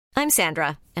I'm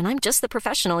Sandra, and I'm just the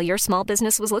professional your small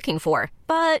business was looking for.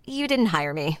 But you didn't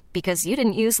hire me because you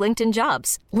didn't use LinkedIn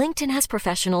Jobs. LinkedIn has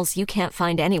professionals you can't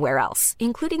find anywhere else,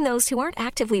 including those who aren't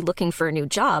actively looking for a new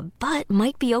job, but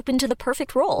might be open to the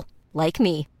perfect role, like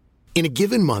me. In a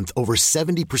given month, over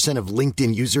 70% of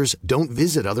LinkedIn users don't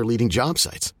visit other leading job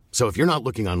sites. So if you're not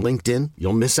looking on LinkedIn,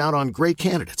 you'll miss out on great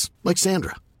candidates like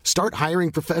Sandra. Start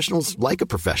hiring professionals like a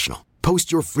professional.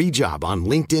 Post your free job on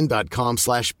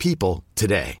linkedin.com/people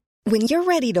today. When you're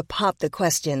ready to pop the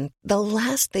question, the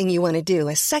last thing you want to do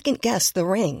is second-guess the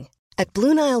ring. At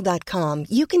BlueNile.com,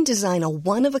 you can design a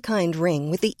one-of-a-kind ring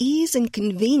with the ease and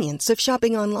convenience of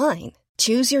shopping online.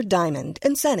 Choose your diamond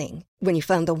and setting. When you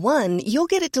find the one, you'll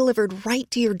get it delivered right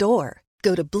to your door.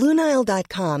 Go to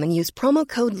BlueNile.com and use promo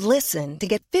code LISTEN to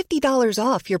get $50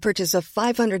 off your purchase of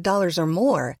 $500 or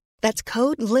more. That's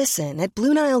code LISTEN at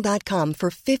BlueNile.com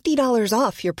for $50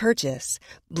 off your purchase.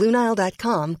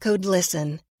 BlueNile.com, code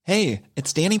LISTEN. Hey,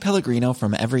 it's Danny Pellegrino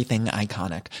from Everything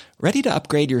Iconic. Ready to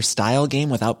upgrade your style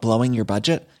game without blowing your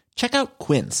budget? Check out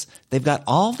Quince. They've got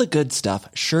all the good stuff,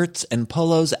 shirts and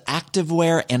polos,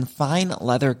 activewear, and fine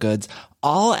leather goods,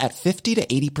 all at 50 to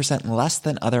 80% less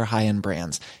than other high-end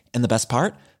brands. And the best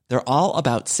part? They're all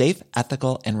about safe,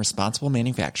 ethical, and responsible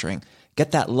manufacturing.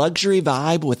 Get that luxury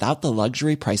vibe without the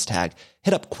luxury price tag.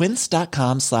 Hit up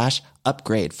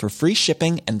quince.com/upgrade for free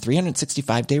shipping and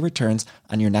 365-day returns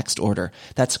on your next order.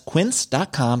 That's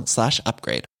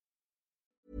quince.com/upgrade.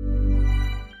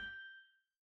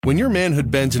 When your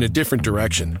manhood bends in a different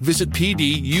direction, visit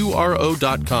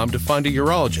PDURO.com to find a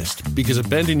urologist, because a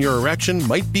bend in your erection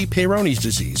might be Peyronie's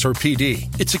disease, or PD.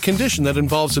 It's a condition that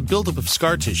involves a buildup of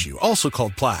scar tissue, also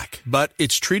called plaque, but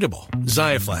it's treatable.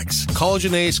 Xiaflex,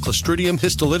 collagenase Clostridium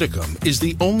histolyticum, is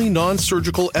the only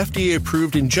non-surgical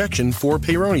FDA-approved injection for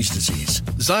Peyronie's disease.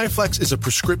 Xiaflex is a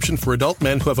prescription for adult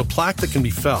men who have a plaque that can be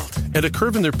felt, and a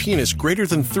curve in their penis greater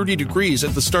than 30 degrees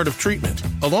at the start of treatment.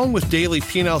 Along with daily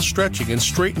penile stretching and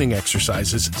straightening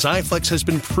exercises, Xiaflex has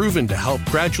been proven to help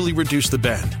gradually reduce the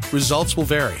bend. Results will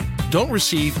vary. Don't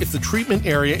receive if the treatment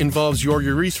area involves your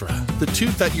urethra, the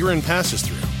tooth that urine passes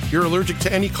through, you're allergic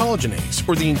to any collagenase,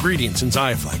 or the ingredients in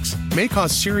Xiaflex. May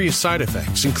cause serious side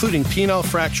effects, including penile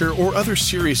fracture or other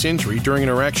serious injury during an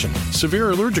erection, severe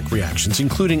allergic reactions,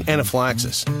 including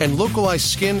anaphylaxis, and localized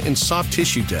skin and soft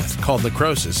tissue death called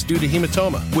necrosis due to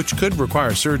hematoma, which could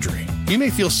require surgery. You may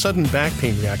feel sudden back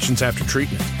pain reactions after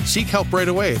treatment. Seek help right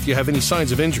away if you have any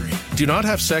signs of injury. Do not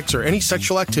have sex or any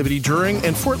sexual activity during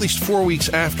and for at least 4 weeks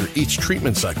after each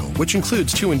treatment cycle, which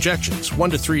includes 2 injections,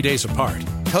 1 to 3 days apart.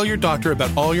 Tell your doctor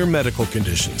about all your medical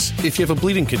conditions. If you have a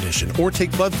bleeding condition or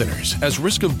take blood thinners, as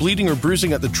risk of bleeding or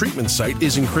bruising at the treatment site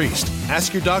is increased.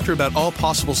 Ask your doctor about all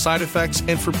possible side effects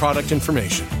and for product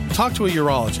information. Talk to a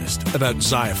urologist about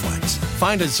Xiaflex.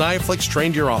 Find a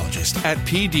Xiaflex-trained urologist at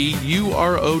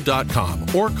PDURO.com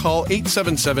or call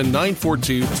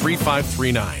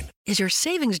 877-942-3539. Is your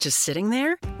savings just sitting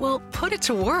there? Well, put it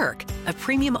to work. A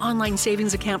premium online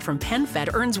savings account from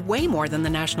PenFed earns way more than the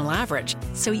national average.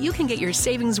 So you can get your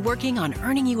savings working on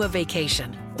earning you a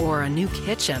vacation, or a new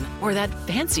kitchen, or that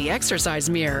fancy exercise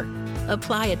mirror.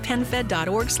 Apply at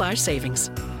PenFed.org/savings.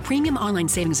 Premium online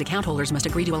savings account holders must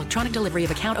agree to electronic delivery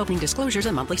of account opening disclosures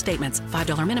and monthly statements.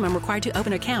 $5 minimum required to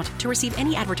open account. To receive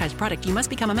any advertised product, you must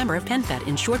become a member of PenFed,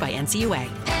 insured by NCUA.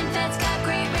 PenFed's got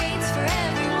great rates for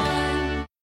everyone.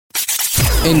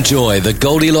 Enjoy the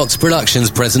Goldilocks Productions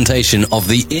presentation of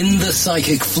the In the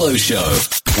Psychic Flow Show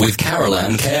with Carol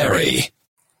Ann Carey.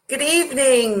 Good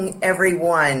evening,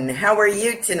 everyone. How are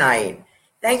you tonight?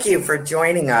 Thank you for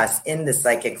joining us in the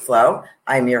Psychic Flow.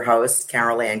 I'm your host,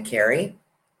 Carol Ann Carey.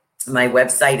 My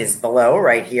website is below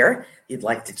right here. If you'd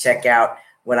like to check out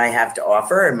what I have to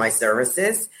offer and my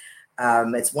services.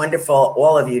 It's wonderful,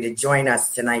 all of you, to join us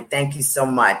tonight. Thank you so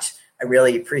much. I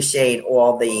really appreciate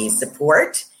all the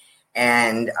support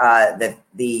and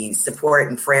the support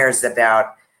and prayers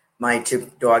about my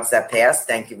 2 dogs that passed.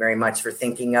 Thank you very much for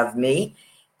thinking of me.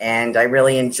 And I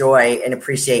really enjoy and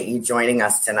appreciate you joining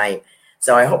us tonight.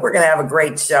 So I hope we're going to have a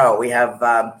great show. We have,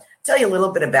 tell you a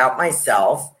little bit about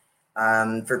myself.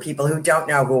 For people who don't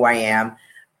know who I am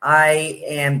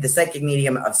the psychic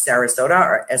medium of Sarasota,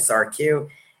 or SRQ.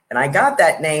 And I got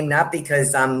that name not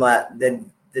because I'm the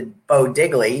Bo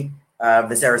Diddley of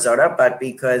the Sarasota, but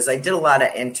because I did a lot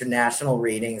of international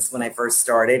readings when I first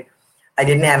started. I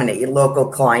didn't have any local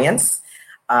clients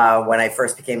when I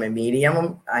first became a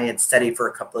medium. I had studied for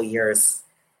a couple of years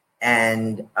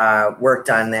and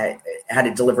worked on that, how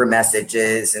to deliver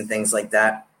messages and things like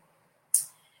that.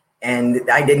 And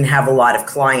I didn't have a lot of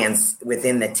clients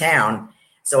within the town.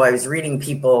 So I was reading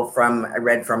people I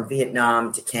read from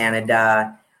Vietnam to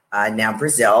Canada, now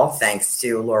Brazil, thanks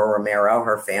to Laura Romero,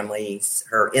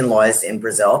 her in-laws in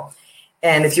Brazil,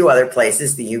 and a few other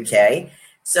places, the UK.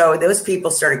 So those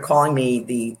people started calling me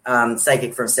the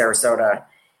psychic from Sarasota.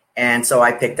 And so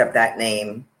I picked up that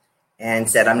name and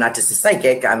said, I'm not just a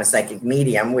psychic, I'm a psychic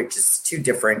medium, which is two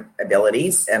different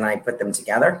abilities, and I put them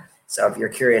together. So if you're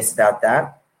curious about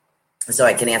that, so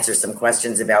I can answer some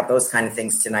questions about those kind of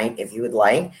things tonight if you would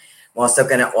like. I'm also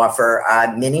going to offer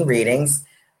mini readings.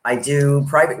 I do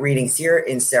private readings here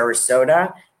in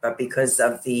Sarasota, but because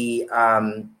of the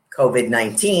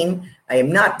COVID-19, I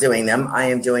am not doing them. I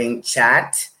am doing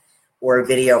chat or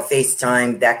video,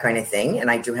 FaceTime, that kind of thing.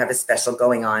 And I do have a special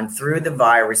going on through the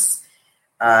virus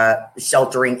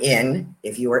sheltering in.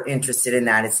 If you are interested in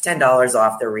that, it's $10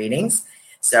 off the readings.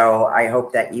 So I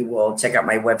hope that you will check out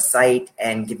my website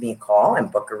and give me a call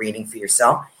and book a reading for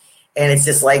yourself. And it's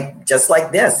just like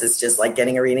this. It's just like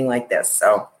getting a reading like this.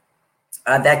 So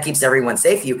that keeps everyone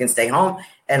safe. You can stay home,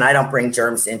 and I don't bring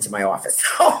germs into my office.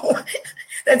 So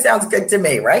that sounds good to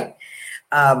me, right?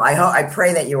 I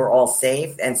pray that you are all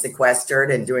safe and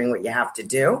sequestered and doing what you have to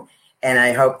do. And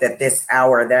I hope that this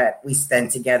hour that we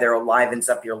spend together livens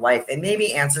up your life and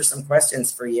maybe answer some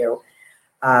questions for you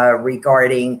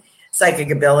regarding psychic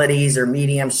abilities or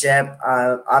mediumship.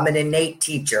 I'm an innate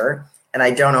teacher, and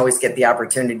I don't always get the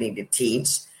opportunity to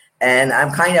teach. And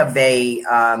I'm kind of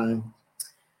I'm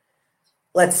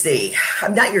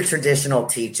not your traditional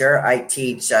teacher. I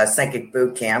teach psychic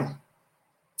boot camp.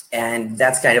 And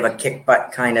that's kind of a kick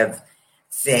butt kind of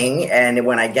thing. And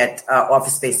when I get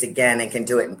office space again and can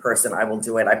do it in person, I will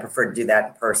do it. I prefer to do that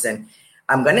in person.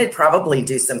 I'm going to probably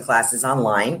do some classes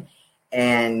online,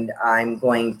 and I'm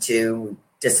going to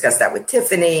discuss that with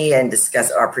Tiffany and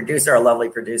discuss our lovely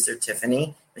producer,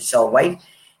 Tiffany, Michelle White,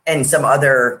 and some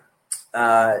other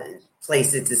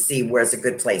places to see where's a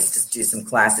good place to do some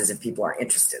classes if people are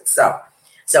interested.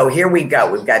 So here we go.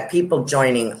 We've got people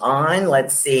joining on.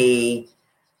 Let's see.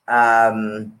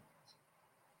 Had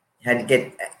to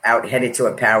get out, headed to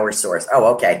a power source.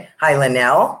 Oh, okay. Hi,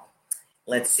 Linnell.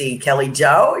 Let's see. Kelly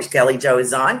Jo. Kelly Jo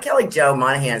is on. Kelly Jo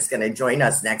Monahan is going to join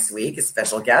us next week, a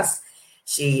special guest.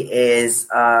 She is,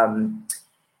 Kelly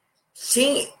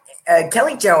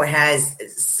Jo has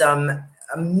some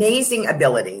amazing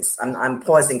abilities. I'm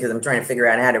pausing because I'm trying to figure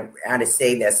out how to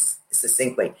say this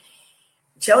succinctly.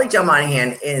 Kelly Jo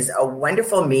Monahan is a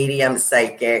wonderful medium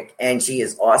psychic, and she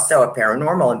is also a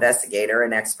paranormal investigator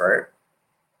and expert.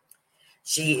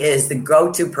 She is the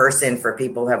go-to person for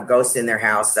people who have ghosts in their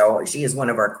house. So she is one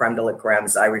of our creme de la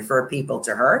cremes. I refer people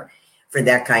to her for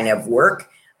that kind of work.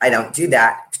 I don't do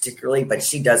that particularly, but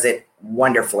she does it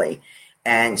wonderfully.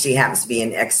 And she happens to be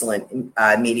an excellent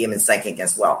medium and psychic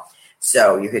as well.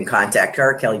 So you can contact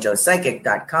her,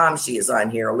 kellyjopsychic.com. She is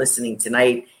on here listening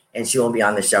tonight, and she will be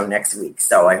on the show next week.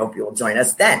 So I hope you will join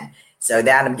us then. So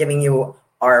that I'm giving you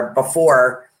our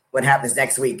before what happens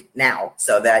next week now,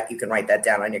 so that you can write that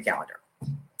down on your calendar.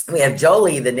 We have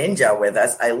Jolie the Ninja with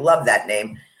us. I love that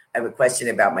name. I have a question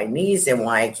about my knees and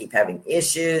why I keep having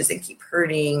issues and keep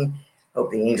hurting.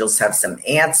 Hope the angels have some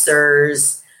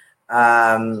answers.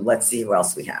 Let's see who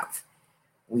else we have.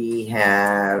 We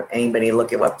have anybody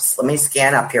look at whoops. Let me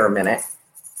scan up here a minute.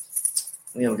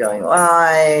 We are going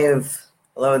live.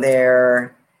 Hello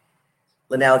there.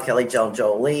 Linnell, Kelly,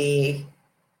 Jolie.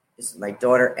 This is my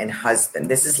daughter and husband.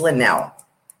 This is Linnell.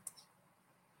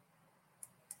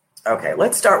 Okay,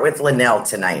 let's start with Linnell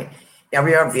tonight. Now,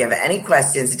 if you have any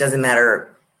questions, it doesn't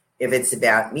matter if it's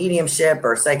about mediumship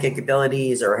or psychic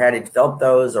abilities or how to develop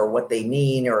those or what they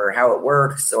mean or how it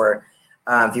works, or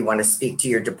if you want to speak to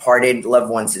your departed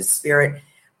loved ones in spirit.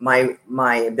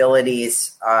 My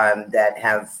abilities that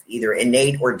have either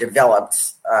innate or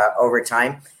developed over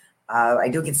time. I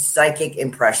do get psychic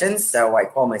impressions, so I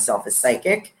call myself a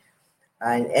psychic.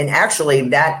 And actually,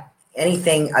 that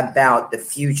anything about the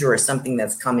future or something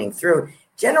that's coming through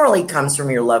generally comes from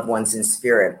your loved ones in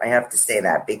spirit. I have to say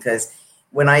that because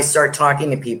when I start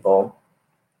talking to people,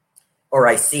 or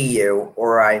I see you,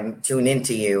 or I tune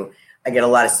into you, I get a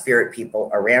lot of spirit people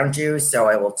around you. So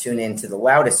I will tune into the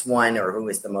loudest one or who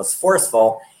is the most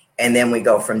forceful, and then we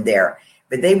go from there.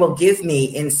 But they will give me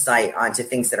insight onto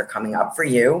things that are coming up for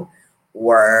you,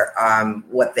 or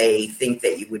what they think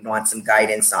that you would want some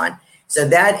guidance on. So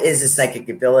that is a psychic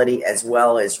ability, as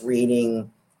well as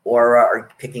reading aura or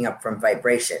picking up from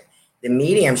vibration. The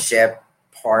mediumship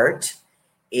part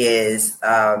is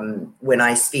when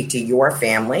I speak to your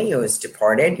family who is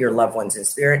departed, your loved ones in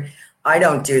spirit. I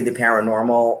don't do the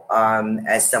paranormal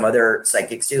as some other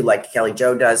psychics do, like Kelly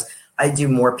Jo does. I do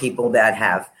more people that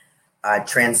have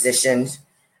transitioned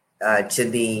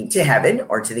to heaven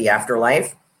or to the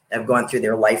afterlife, have gone through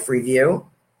their life review.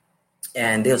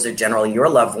 And those are generally your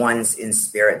loved ones in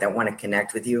spirit that want to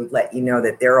connect with you, let you know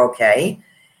that they're okay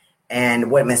and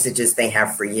what messages they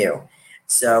have for you.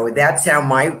 So that's how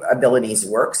my abilities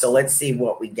work. So let's see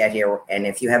what we get here. And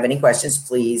if you have any questions,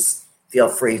 please feel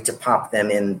free to pop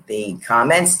them in the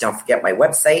comments. Don't forget my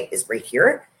website is right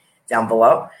here down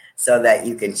below so that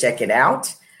you can check it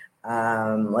out.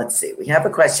 Let's see. We have a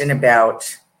question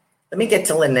about, let me get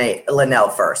to Linnell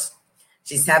first.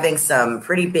 She's having some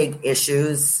pretty big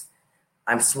issues.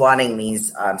 I am swatting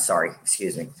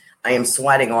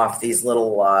off these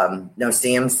little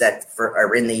no-see-ums that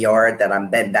are in the yard that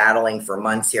I've been battling for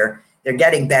months here. They're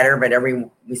getting better, but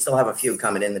we still have a few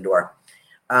coming in the door.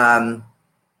 Having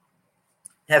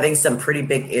some pretty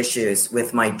big issues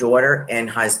with my daughter and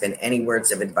husband. Any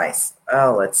words of advice?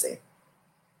 Oh, let's see.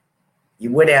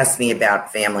 You would ask me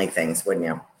about family things, wouldn't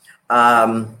you?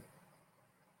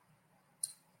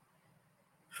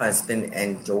 Husband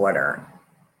and daughter.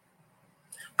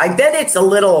 I bet it's a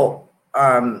little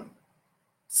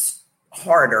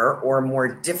harder or more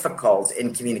difficult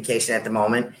in communication at the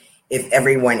moment if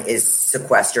everyone is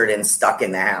sequestered and stuck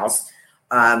in the house.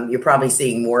 You're probably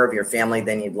seeing more of your family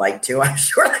than you'd like to. I'm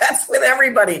sure that's with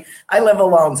everybody. I live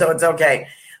alone, so it's okay.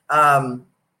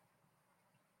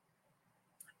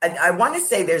 I want to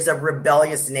say there's a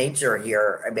rebellious nature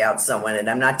here about someone, and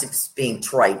I'm not just being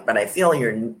trite, but I feel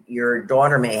your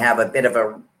daughter may have a bit of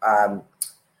a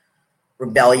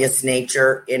rebellious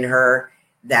nature in her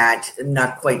that I'm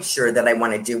not quite sure that I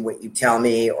want to do what you tell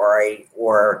me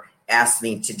or ask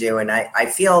me to do. And I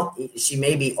feel she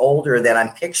may be older than I'm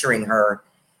picturing her,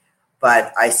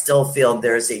 but I still feel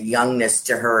there's a youngness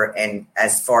to her, and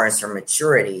as far as her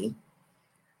maturity.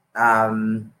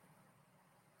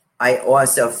 I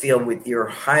also feel with your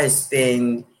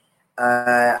husband,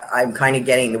 I'm kind of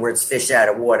getting the words fish out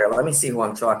of water. Let me see who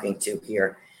I'm talking to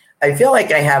here. I feel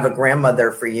like I have a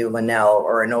grandmother for you, Linnell,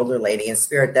 or an older lady in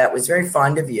spirit that was very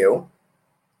fond of you.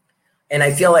 And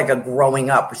I feel like a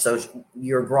growing up. So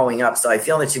you're growing up. So I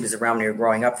feel that she was around when you were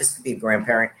growing up. This could be a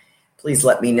grandparent. Please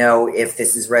let me know if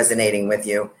this is resonating with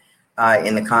you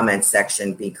in the comments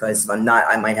section, because if I'm not,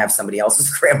 I might have somebody else's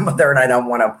grandmother and I don't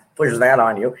want to push that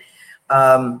on you.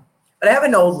 But I have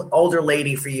an older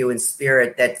lady for you in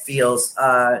spirit that feels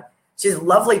she's a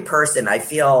lovely person. I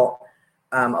feel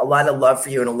a lot of love for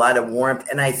you and a lot of warmth.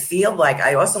 And I feel like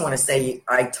I also want to say,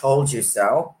 I told you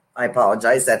so. I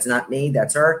apologize. That's not me.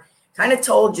 That's her. Kind of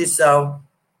told you so.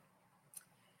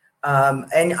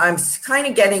 And I'm kind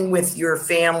of getting with your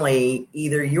family.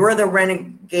 Either you're the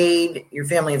renegade, your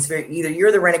family in spirit, either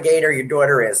you're the renegade or your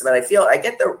daughter is. But I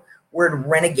get the word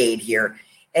renegade here.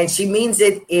 And she means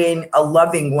it in a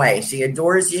loving way. She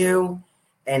adores you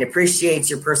and appreciates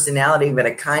your personality, but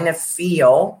I kind of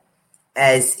feel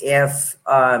as if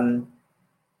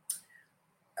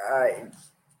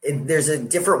there's a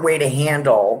different way to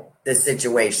handle the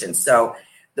situation. So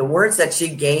the words that she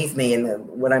gave me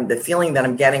and the feeling that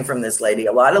I'm getting from this lady,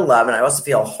 a lot of love. And I also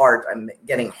feel heart. I'm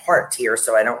getting heart here.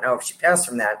 So I don't know if she passed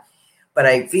from that, but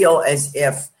I feel as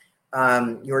if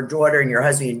your daughter and your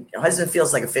husband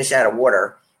feels like a fish out of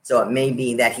water. So it may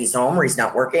be that he's home or he's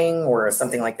not working or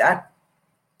something like that.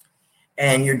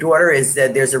 And your daughter is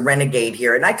that there's a renegade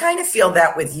here. And I kind of feel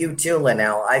that with you too,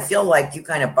 Linnell. I feel like you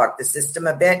kind of buck the system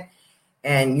a bit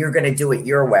and you're going to do it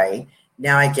your way.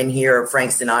 Now I can hear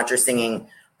Frank Sinatra singing,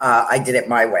 I did it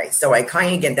my way. So I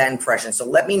kind of get that impression. So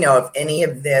let me know if any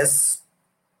of this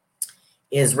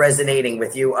is resonating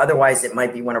with you. Otherwise, it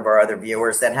might be one of our other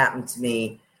viewers. That happened to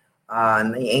me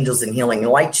on the Angels and Healing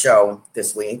Light show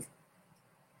this week.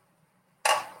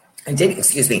 I did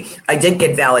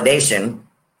get validation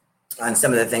on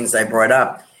some of the things I brought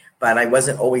up, but I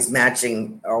wasn't always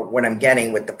matching what I'm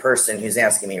getting with the person who's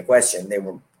asking me a question. They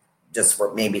were just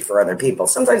maybe for other people.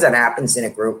 Sometimes that happens in a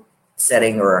group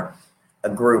setting or a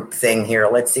group thing here.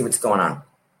 Let's see what's going on.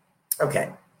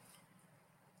 Okay.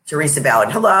 Teresa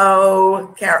Ballard.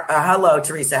 Hello. Hello,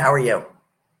 Teresa. How are you?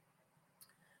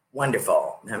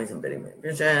 Wonderful. I'm having some bit of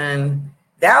vision.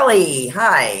 Valley.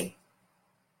 Hi.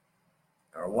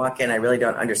 Or walk in. I really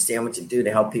don't understand what to do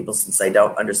to help people since I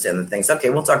don't understand the things.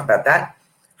 Okay, we'll talk about that.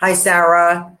 Hi,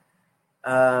 Sarah.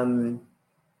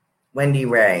 Wendy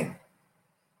Ray.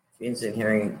 Interested in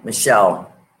hearing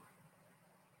Michelle.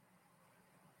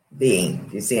 B.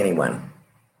 Do you see anyone?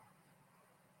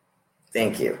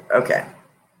 Thank you. Okay.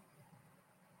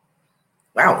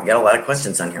 Wow, we got a lot of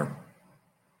questions on here.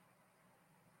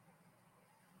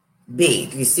 B.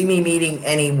 Do you see me meeting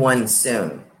anyone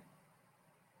soon?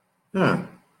 I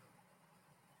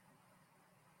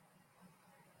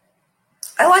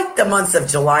like the months of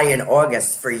July and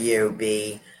August for you,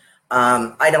 B.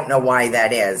 I don't know why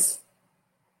that is.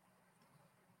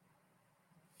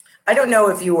 I don't know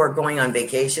if you are going on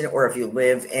vacation or if you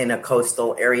live in a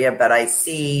coastal area, but I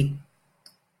see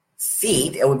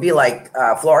feet. It would be like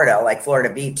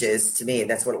Florida beaches to me.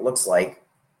 That's what it looks like.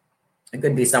 It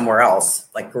could be somewhere else,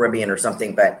 like Caribbean or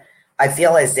something, but I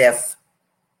feel as if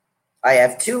I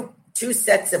have two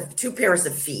pairs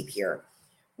of feet here.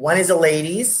 One is a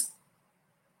lady's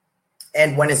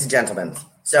and one is a gentleman's.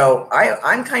 So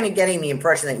I'm kind of getting the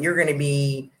impression that you're going to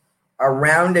be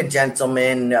around a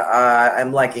gentleman. I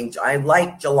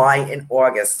like July and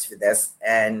August for this.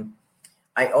 And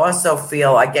I also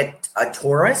feel I get a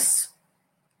Taurus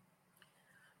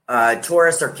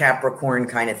or Capricorn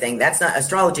kind of thing. That's not,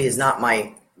 astrology is not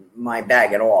my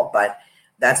bag at all, but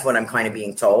that's what I'm kind of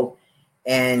being told.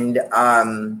 And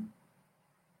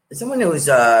someone who's,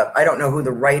 I don't know who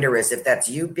the writer is, if that's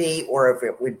you, B, or if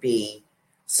it would be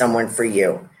someone for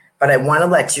you. But I want to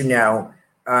let you know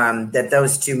that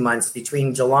those 2 months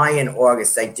between July and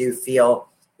August, I do feel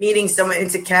meeting someone.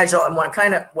 It's a casual, and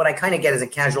what I kind of get is a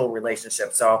casual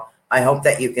relationship. So I hope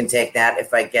that you can take that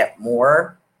if I get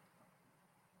more.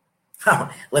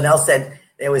 Linnell said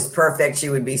it was perfect. She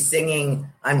would be singing,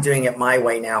 "I'm Doing It My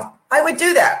Way Now." I would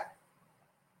do that.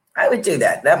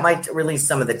 That might release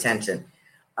some of the tension.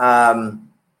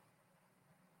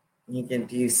 Do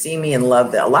you see me in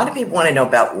love? A lot of people want to know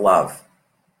about love.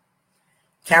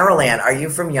 Carol Ann, are you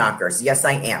from Yonkers? Yes,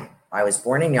 I am. I was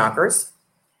born in Yonkers,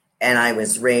 and I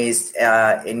was raised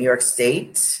in New York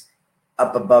State,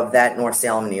 up above that, North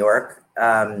Salem, New York.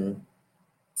 North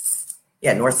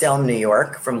Salem, New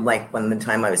York, from like when the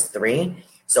time I was 3.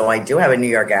 So I do have a New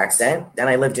York accent. Then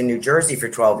I lived in New Jersey for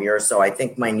 12 years. So I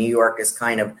think my New York is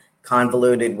kind of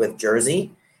convoluted with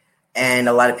Jersey. And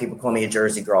a lot of people call me a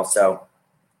Jersey girl. So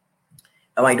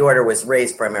my daughter was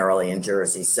raised primarily in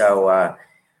Jersey. So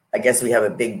I guess we have a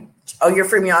big, you're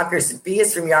from Yonkers. B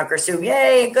is from Yonkers too.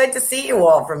 Yay, good to see you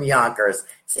all from Yonkers.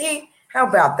 See, how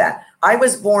about that? I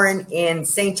was born in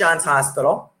St. John's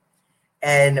Hospital,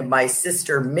 and my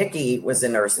sister Mickey was a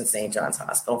nurse in St. John's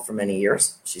Hospital for many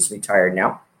years. She's retired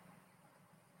now.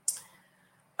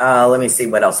 Let me see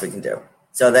what else we can do.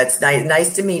 So that's nice.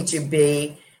 Nice to meet you,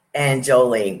 B. And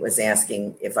Jolie was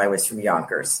asking if I was from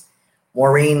Yonkers.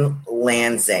 Maureen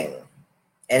Lansing.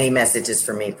 Any messages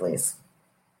for me, please?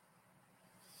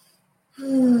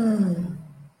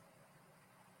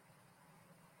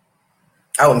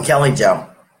 Oh, and Kelly Jo.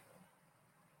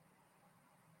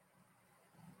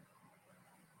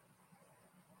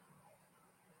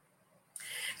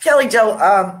 Kelly Jo,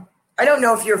 I don't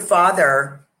know if your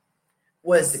father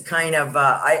was kind of,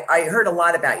 I heard a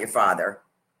lot about your father.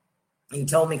 You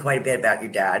told me quite a bit about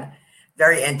your dad.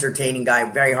 Very entertaining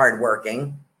guy, very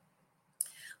hardworking.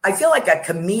 I feel like a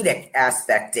comedic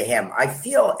aspect to him. I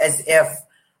feel as if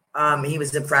he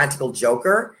was a practical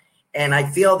joker, and I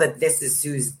feel that this is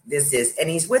who this is. And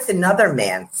he's with another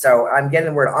man. So I'm getting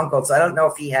the word uncle. So I don't know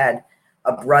if he had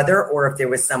a brother or if there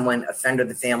was someone, a friend of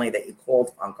the family that you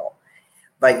called uncle.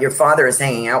 But your father is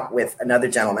hanging out with another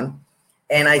gentleman.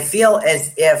 And I feel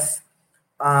as if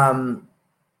I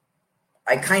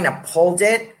kind of pulled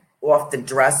it off the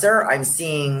dresser. I'm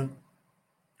seeing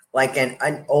like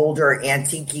an older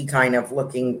antique kind of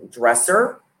looking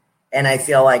dresser. And I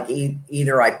feel like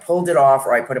either I pulled it off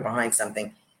or I put it behind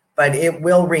something. But it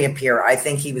will reappear. I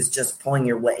think he was just pulling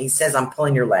your leg. He says, "I'm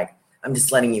pulling your leg. I'm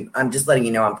just letting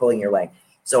you know I'm pulling your leg."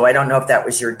 So I don't know if that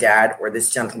was your dad or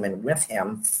this gentleman with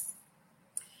him.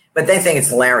 But they think it's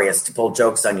hilarious to pull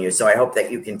jokes on you. So I hope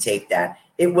that you can take that.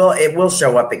 It will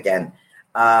show up again.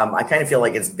 I kind of feel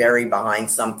like it's buried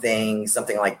behind something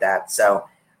like that. So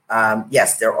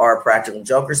yes, there are practical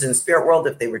jokers in the spirit world.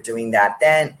 If they were doing that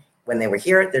then, when they were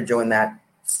here, they're doing that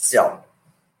still.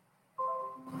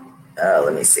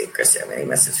 Let me see, Chris, I have any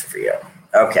message for you?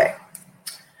 Okay.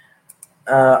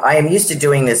 I am used to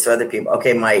doing this for other people.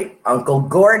 Okay, my Uncle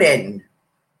Gordon.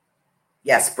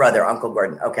 Yes, brother, Uncle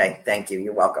Gordon. Okay, thank you.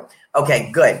 You're welcome.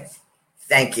 Okay, good.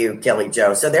 Thank you, Kelly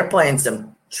Jo. So they're playing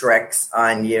some tricks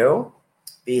on you.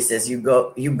 B says, you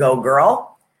go,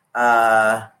 girl.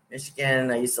 Michigan,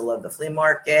 I used to love the flea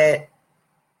market.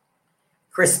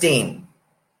 Christine,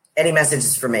 any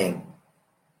messages for me?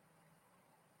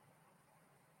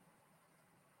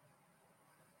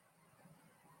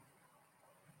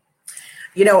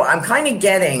 You know, I'm kind of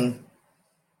getting,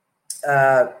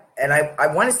 and I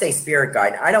want to say spirit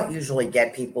guide. I don't usually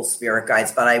get people's spirit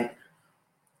guides, but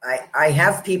I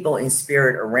have people in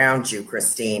spirit around you,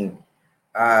 Christine.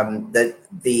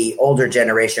 The older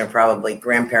generation, probably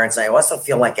grandparents. I also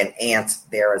feel like an aunt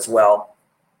there as well.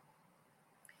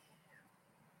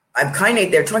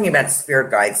 They're talking about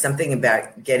spirit guides, something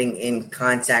about getting in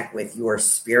contact with your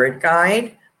spirit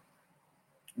guide.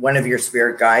 one of your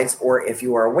spirit guides, or if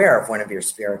you are aware of one of your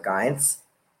spirit guides.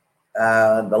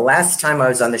 The last time I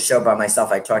was on the show by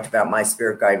myself, I talked about my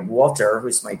spirit guide, Walter,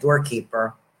 who's my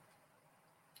doorkeeper.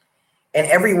 And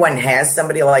everyone has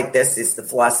somebody like this, is the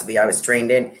philosophy I was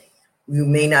trained in. You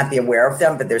may not be aware of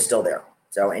them, but they're still there.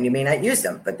 So, and you may not use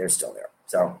them, but they're still there.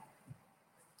 So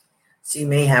you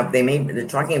may have, they're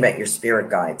talking about your spirit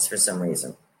guides for some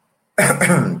reason.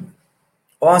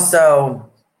 Also,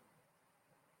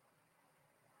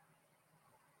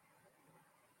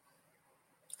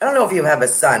 I don't know if you have a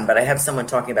son, but I have someone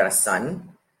talking about a son.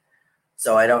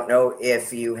 So I don't know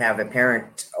if you have a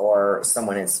parent or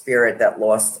someone in spirit that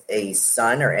lost a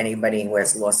son, or anybody who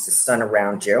has lost a son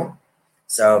around you.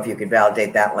 So if you could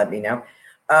validate that, let me know.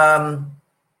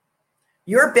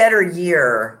 Your better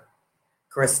year,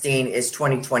 Christine, is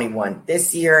 2021.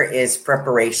 This year is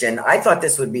preparation. I thought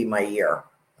this would be my year.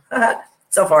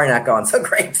 So far, not going so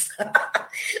great.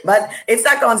 But it's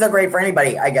not going so great for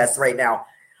anybody, I guess, right now.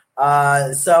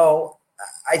 So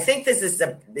I think this is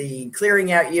the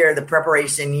clearing out year, the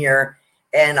preparation year,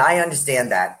 and I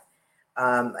understand that.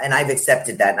 And I've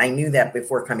accepted that. And I knew that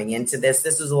before coming into this.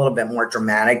 This was a little bit more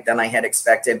dramatic than I had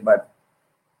expected, but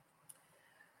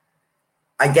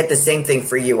I get the same thing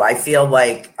for you. I feel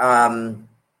like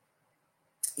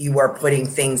you are putting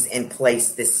things in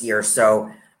place this year.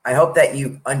 So I hope that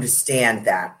you understand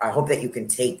that. I hope that you can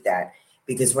take that,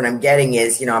 because what I'm getting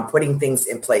is, I'm putting things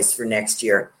in place for next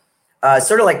year.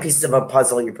 Sort of like pieces of a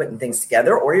puzzle. You're putting things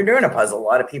together, or you're doing a puzzle. A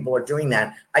lot of people are doing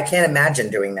that. I can't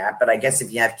imagine doing that, but I guess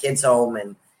if you have kids home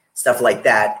and stuff like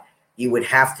that, you would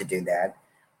have to do that.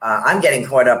 I'm getting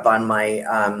caught up on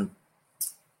my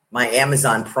my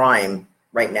Amazon Prime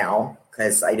right now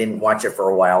because I didn't watch it for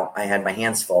a while. I had my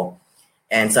hands full.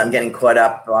 And so I'm getting caught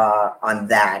up on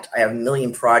that. I have a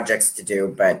million projects to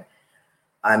do, but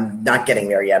I'm not getting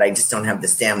there yet. I just don't have the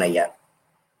stamina yet.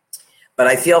 But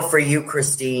I feel for you,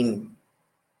 Christine,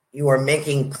 you are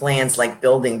making plans like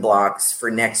building blocks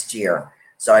for next year.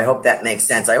 So I hope that makes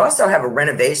sense. I also have a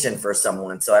renovation for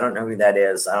someone, so I don't know who that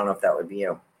is. I don't know if that would be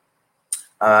you.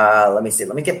 Let me see.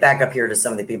 Let me get back up here to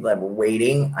some of the people that were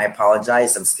waiting. I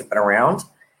apologize. I'm skipping around.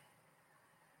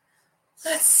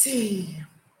 Let's see.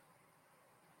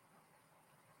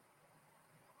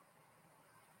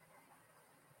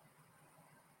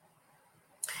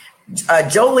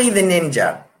 Jolie the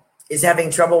Ninja is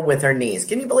having trouble with her knees.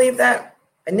 Can you believe that?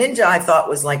 A ninja, I thought,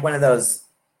 was like one of those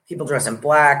people dressed in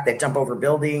black that jump over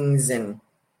buildings. And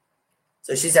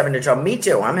so she's having trouble. Me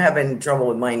too. I'm having trouble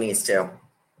with my knees too.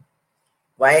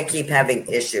 Why I keep having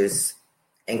issues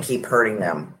and keep hurting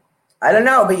them. I don't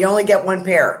know, but you only get one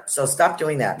pair. So stop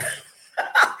doing that.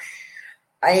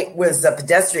 I was a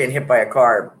pedestrian hit by a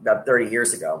car about 30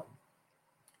 years ago.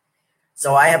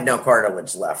 So I have no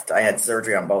cartilage left. I had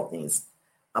surgery on both knees,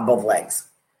 on both legs.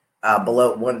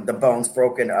 Below one, the bone's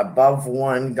broken above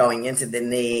one going into the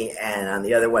knee, and on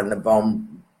the other one, the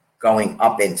bone going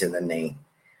up into the knee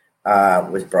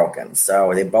was broken.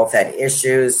 So they both had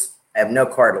issues. I have no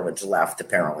cartilage left,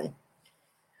 apparently.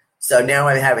 So now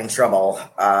I'm having trouble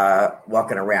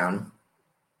walking around.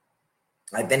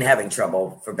 I've been having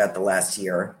trouble for about the last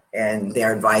year, and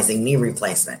they're advising knee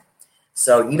replacement.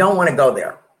 So you don't want to go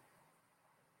there.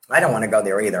 I don't want to go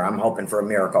there either. I'm hoping for a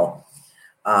miracle.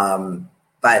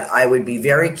 But I would be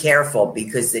very careful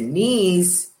because the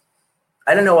knees,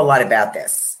 I don't know a lot about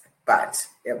this, but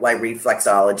like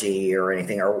reflexology or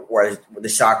anything, or the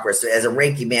chakras. As a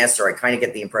Reiki master, I kind of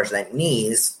get the impression that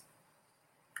knees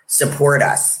support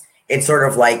us. It's sort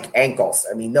of like ankles.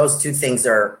 I mean, those two things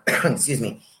are,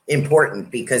 important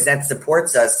because that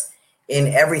supports us in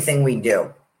everything we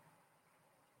do.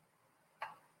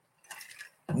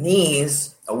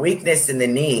 Knees, a weakness in the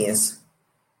knees,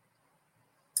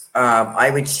 I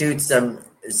would shoot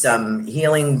some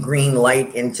healing green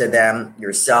light into them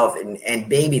yourself and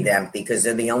baby them, because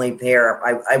they're the only pair.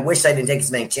 I wish I didn't take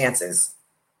as many chances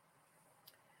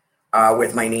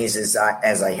with my knees as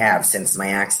I have since my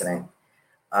accident.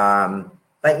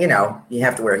 But, you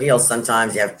have to wear heels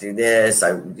sometimes. You have to do this.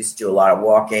 I used to do a lot of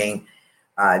walking.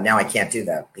 Now I can't do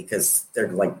that because they're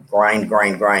like grind.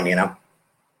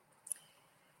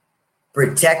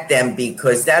 Protect them,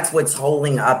 because that's what's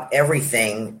holding up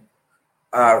everything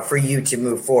for you to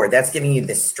move forward. That's giving you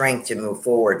the strength to move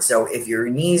forward. So if your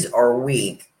knees are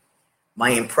weak, my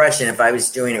impression, if I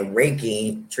was doing a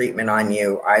Reiki treatment on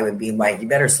you, I would be like, you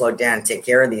better slow down and take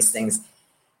care of these things.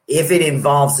 If it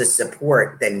involves the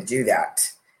support, then do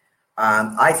that.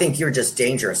 I think you're just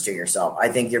dangerous to yourself. I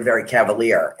think you're very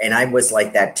cavalier. And I was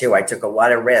like that too. I took a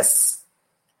lot of risks.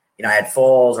 I had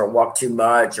falls or walked too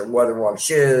much or wore the wrong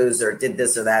shoes or did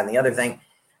this or that and the other thing.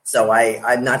 So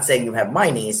I'm not saying you have my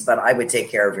knees, but I would take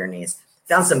care of your knees.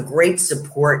 Found some great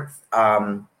support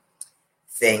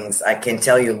things. I can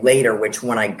tell you later which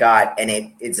one I got, and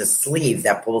it's a sleeve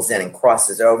that pulls in and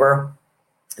crosses over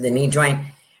the knee joint,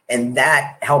 and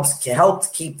that helped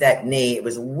keep that knee. It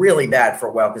was really bad for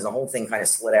a while because the whole thing kind of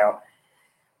slid out.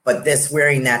 But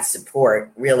wearing that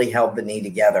support really held the knee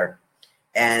together.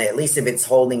 And at least if it's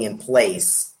holding in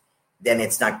place, then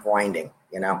it's not grinding,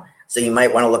 So you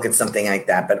might want to look at something like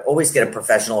that, but always get a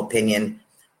professional opinion.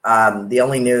 The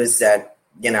only news that,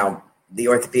 the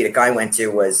orthopedic I went to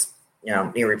was,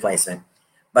 knee replacement.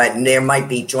 But there might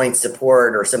be joint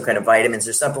support or some kind of vitamins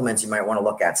or supplements you might want to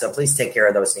look at. So please take care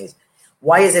of those knees.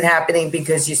 Why is it happening?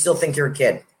 Because you still think you're a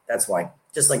kid. That's why,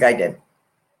 just like I did.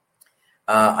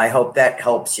 I hope that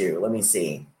helps you. Let me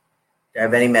see. Do I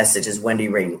have any messages? Wendy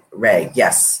Ray.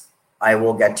 Yes, I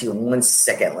will get to you in 1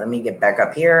 second. Let me get back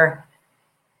up here.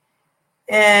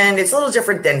 And it's a little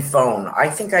different than phone. I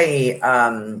think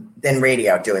than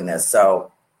radio doing this.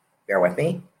 So bear with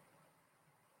me.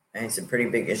 And some pretty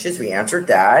big issues. We answered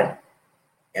that.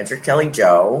 Answered Kelly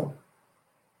Joe.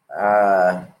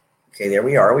 Okay, there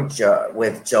we are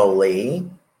with Jolie.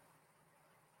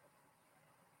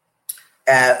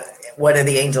 What do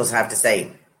the angels have to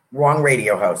say? Wrong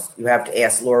radio host. You have to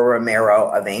ask Laura Romero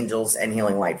of Angels and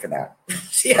Healing Light for that.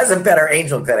 She has a better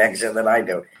angel connection than I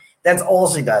do. That's all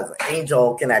she does.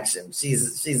 Angel connection.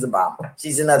 She's the bomb.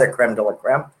 She's another creme de la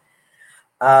creme.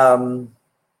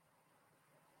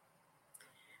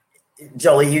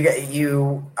 Jolie,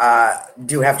 you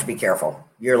do have to be careful.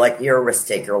 You're a risk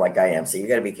taker like I am, so you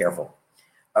got to be careful.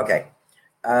 Okay.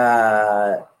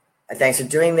 Thanks for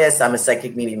doing this. I'm a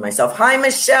psychic medium myself. Hi,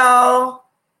 Michelle.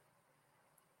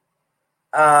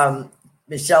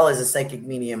 Michelle is a psychic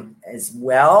medium as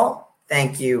well.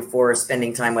 Thank you for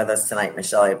spending time with us tonight,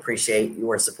 Michelle. I appreciate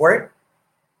your support.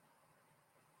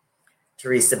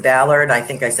 Teresa Ballard, I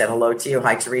think I said hello to you.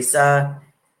 Hi, Teresa.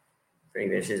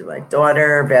 Pretty issues with my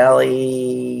daughter,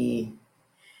 Valley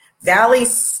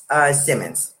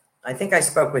Simmons. I think I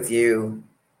spoke with you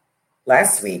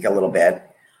last week a little bit.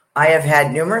 I have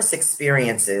had numerous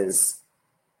experiences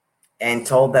and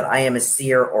told that I am a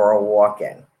seer or a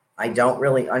walk-in. I don't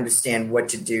really understand what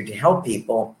to do to help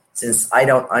people since I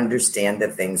don't understand the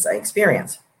things I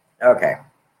experience. Okay.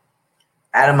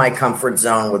 Out of my comfort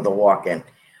zone with the walk-in.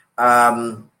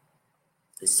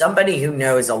 Somebody who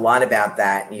knows a lot about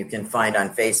that, and you can find on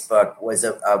Facebook, was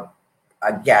a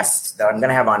guest that I'm going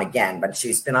to have on again, but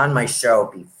she's been on my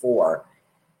show before.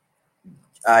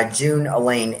 June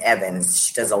Elaine Evans.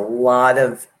 She does a lot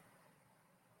of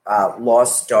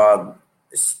lost dog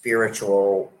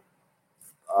spiritual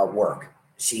work.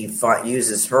 She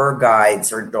uses her guides,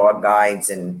 her dog guides,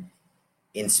 and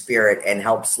in spirit, and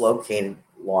helps locate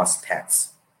lost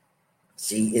pets.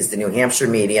 She is the New Hampshire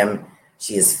medium.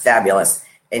 She is fabulous,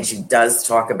 and she does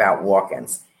talk about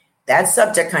walk-ins. That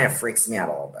subject kind of freaks me out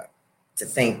a little bit. To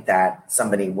think that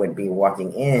somebody would be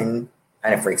walking in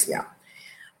kind of freaks me out.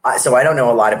 So I don't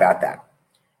know a lot about that.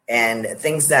 And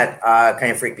things that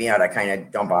kind of freak me out, I kind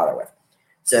of don't bother with.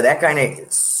 So that kind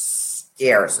of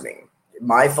scares me.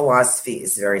 My philosophy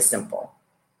is very simple.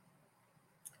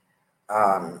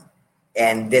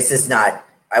 And this is not,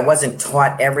 I wasn't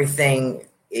taught everything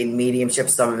in mediumship.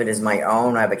 Some of it is my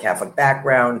own. I have a Catholic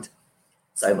background.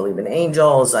 So I believe in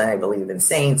angels. I believe in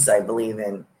saints. I believe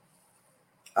in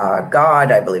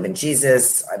God. I believe in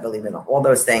Jesus. I believe in all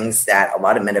those things that a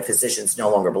lot of metaphysicians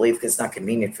no longer believe because it's not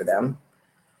convenient for them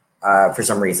for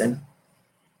some reason.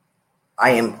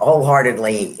 I am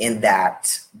wholeheartedly in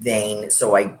that vein,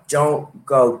 so I don't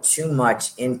go too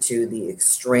much into the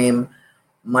extreme.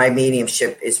 My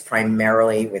mediumship is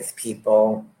primarily with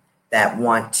people that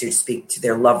want to speak to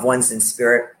their loved ones in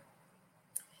spirit.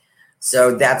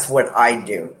 So that's what I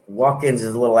do. Walk-ins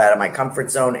is a little out of my comfort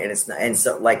zone, and it's not, and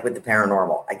so like with the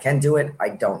paranormal, I can do it, I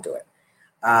don't do it.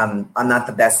 I'm not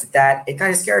the best at that. It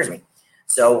kind of scares me.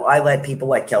 So I let people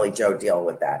like Kelly Joe deal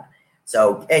with that.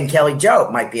 So, and Kelly Joe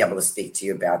might be able to speak to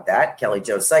you about that. Kelly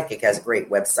Joe Psychic has a great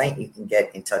website. You can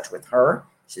get in touch with her.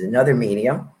 She's another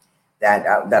medium that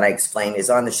I explained is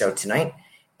on the show tonight.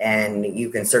 And you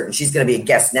can she's going to be a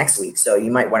guest next week. So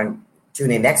you might want to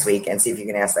tune in next week and see if you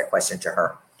can ask that question to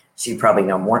her. She'd probably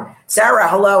know more. Sarah,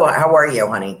 hello. How are you,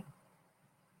 honey?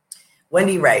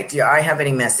 Wendy Ray, do I have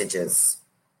any messages?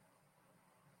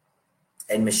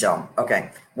 And Michelle.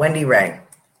 Okay. Wendy Ray.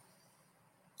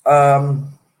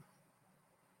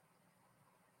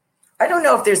 I don't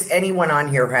know if there's anyone on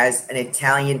here who has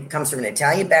comes from an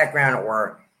Italian background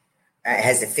or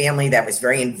has a family that was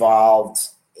very involved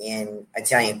in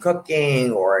Italian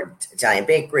cooking or Italian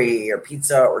bakery or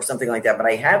pizza or something like that. But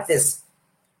I have this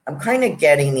I'm kind of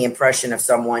getting the impression of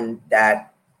someone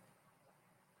that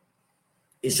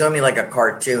is showing me like a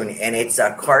cartoon, and it's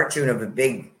a cartoon of a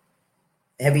big,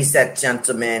 heavy-set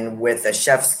gentleman with a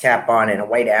chef's cap on and a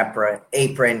white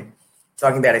apron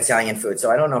talking about Italian food.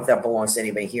 So I don't know if that belongs to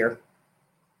anybody here.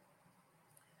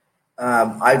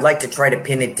 I'd like to try to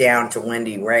pin it down to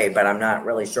Wendy Ray, but I'm not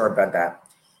really sure about that.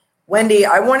 Wendy,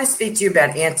 I want to speak to you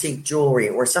about antique jewelry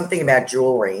or something about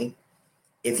jewelry.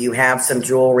 If you have some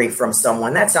jewelry from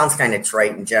someone, that sounds kind of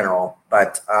trite in general,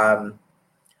 but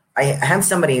I have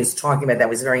somebody who's talking about that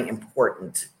was very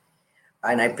important.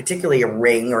 And I particularly a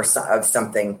ring or of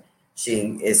something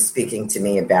she is speaking to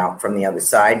me about from the other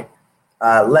side.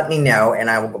 Let me know, and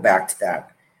I will go back to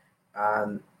that.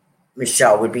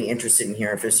 Michelle would be interested in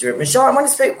hearing from you. Michelle,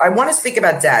 I want to speak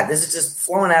about Dad. This is just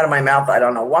flowing out of my mouth. I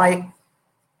don't know why.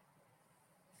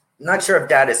 I'm not sure if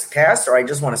Dad is passed or I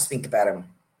just want to speak about him.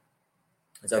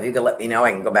 So if you could let me know,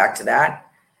 I can go back to that.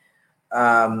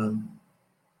 And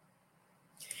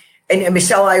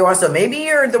Michelle, I also, maybe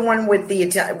you're the one with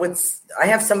I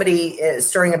have somebody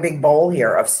stirring a big bowl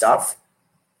here of stuff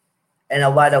and a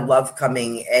lot of love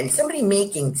coming and somebody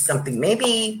making something,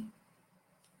 maybe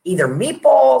either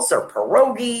meatballs or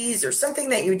pierogies or something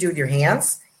that you do with your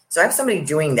hands. So I have somebody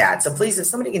doing that. So please, if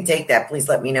somebody can take that, please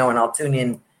let me know and I'll tune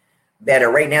in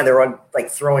better. Right now, they're all like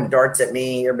throwing darts at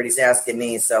me. Everybody's asking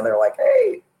me. So they're like,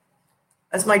 hey,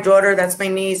 that's my daughter. That's my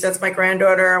niece. That's my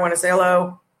granddaughter. I want to say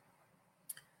hello.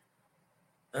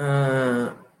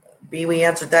 B, we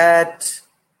answered that.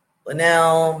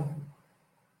 Linnell.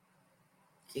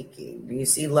 Kiki, do you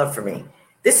see love for me?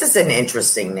 This is an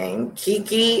interesting name.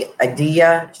 Kiki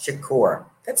Adia Shakur.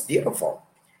 That's beautiful.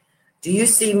 Do you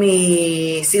see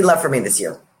love for me this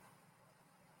year?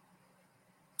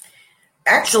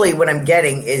 Actually, what I'm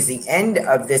getting is the end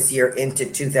of this year into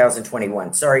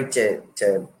 2021. Sorry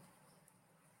to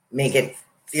make it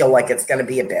feel like it's going to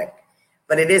be a bit,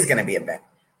 but it is going to be a bit.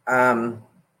 And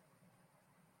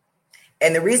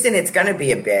the reason it's going to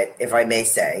be a bit, if I may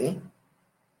say,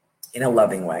 in a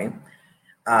loving way,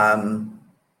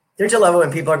 there's a level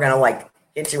when people are going to like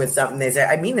hit you with something. They say,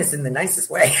 I mean this in the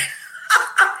nicest way.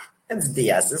 That's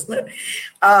DS, isn't it?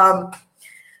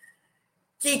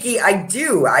 Kiki,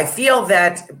 I feel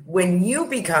that when you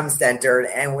become centered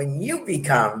and when you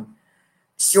become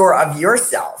sure of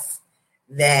yourself,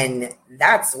 then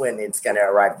that's when it's going to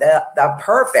arrive. The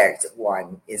perfect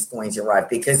one is going to arrive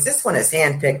because this one is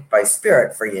handpicked by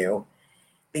Spirit for you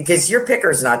because your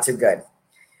picker's not too good.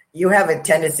 You have a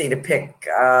tendency to pick,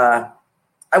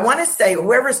 I want to say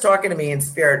whoever's talking to me in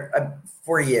Spirit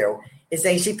for you is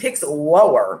saying she picks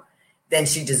lower than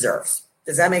she deserves.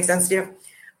 Does that make sense to you?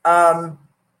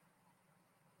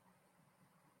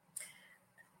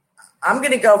 I'm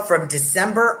going to go from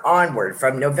December onward,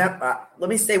 from November. Let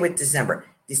me stay with December.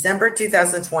 December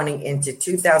 2020 into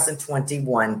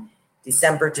 2021,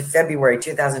 December to February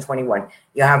 2021,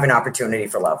 you have an opportunity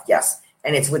for love. Yes.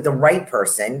 And it's with the right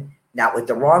person, not with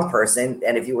the wrong person.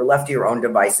 And if you were left to your own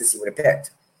devices, you would have picked.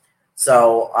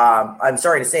 So I'm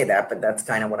sorry to say that, but that's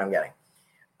kind of what I'm getting.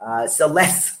 I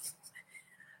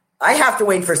have to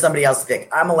wait for somebody else to pick.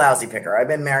 I'm a lousy picker. I've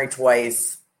been married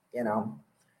twice,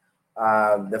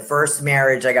 the first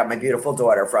marriage I got my beautiful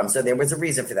daughter from. So there was a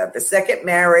reason for that. The second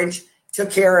marriage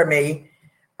took care of me.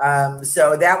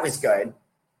 So that was good.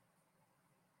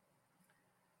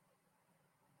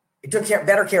 It took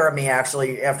better care of me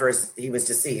actually after he was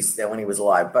deceased than when he was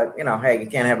alive. But, hey, you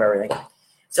can't have everything.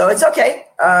 So it's okay.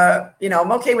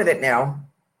 I'm okay with it now.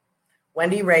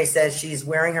 Wendy Ray says she's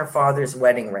wearing her father's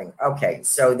wedding ring. Okay,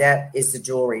 so that is the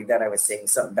jewelry that I was saying,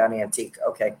 something about antique.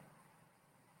 Okay.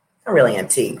 Not really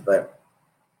antique, but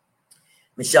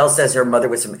Michelle says her mother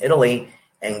was from Italy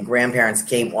and grandparents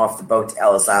came off the boat to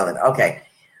Ellis Island. Okay.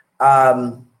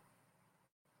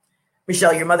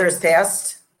 Michelle, your mother has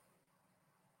passed?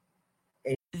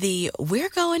 The We're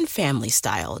Going Family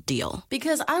Style deal.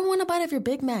 Because I want a bite of your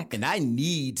Big Mac. And I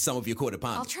need some of your Quarter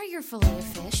Pound. I'll try your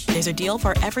Filet-O-Fish. There's a deal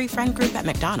for every friend group at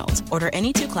McDonald's. Order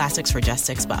any 2 classics for just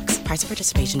 $6. Price of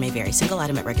participation may vary. Single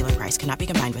item at regular price cannot be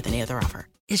combined with any other offer.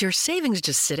 Is your savings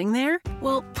just sitting there?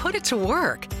 Well, put it to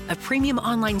work. A premium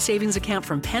online savings account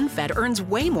from PenFed earns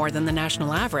way more than the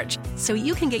national average. So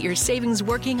you can get your savings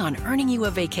working on earning you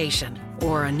a vacation,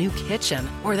 or a new kitchen,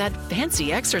 or that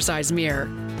fancy exercise mirror.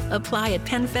 Apply at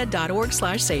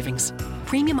PenFed.org/savings.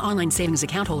 Premium online savings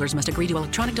account holders must agree to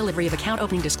electronic delivery of account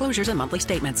opening disclosures and monthly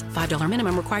statements. $5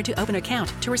 minimum required to open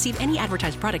account. To receive any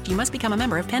advertised product, you must become a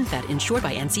member of PenFed, insured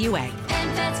by NCUA.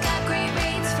 PenFed's got great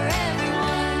rates for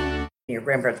everyone. Your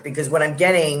grandparents, because what I'm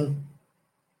getting,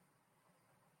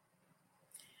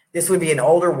 This would be an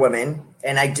older woman,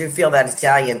 and I do feel that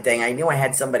Italian thing. I knew I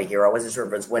had somebody here. I wasn't sure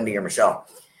if it was Wendy or Michelle.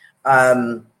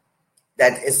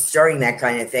 That is starting that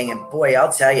kind of thing. And boy,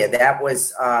 I'll tell you, that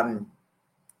was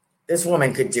this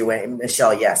woman could do it.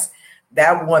 Michelle, yes.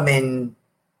 That woman,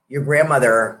 your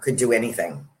grandmother could do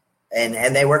anything.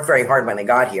 And they worked very hard when they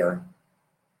got here.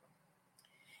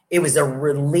 It was a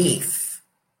relief.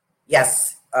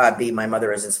 Yes, B, my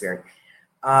mother is in spirit.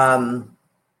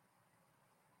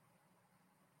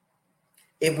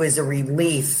 It was a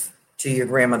relief to your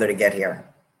grandmother to get here.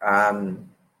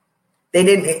 They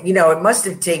didn't, it must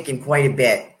have taken quite a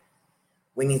bit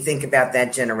when you think about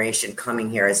that generation coming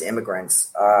here as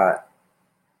immigrants.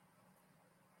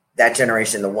 That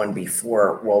generation, the one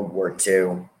before World War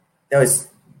II,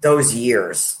 those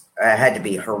years had to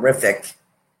be horrific.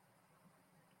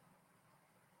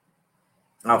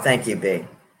 Oh, thank you, B.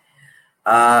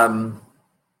 And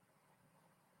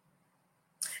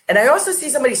I also see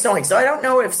somebody sewing. So I don't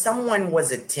know if someone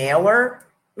was a tailor,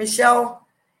 Michelle,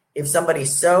 if somebody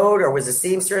sewed or was a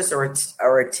seamstress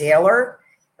or a tailor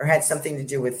or had something to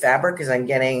do with fabric, because I'm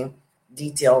getting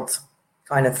detailed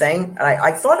kind of thing. And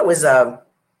I thought it was a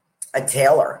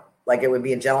tailor, like it would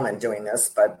be a gentleman doing this,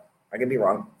 but I could be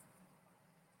wrong.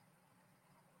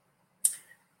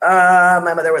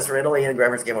 My mother was from Italy and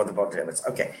grandparents came with the book tablets.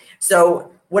 Okay.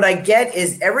 So what I get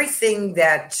is everything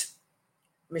that,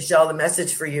 Michelle, the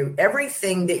message for you,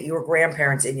 everything that your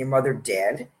grandparents and your mother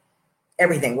did,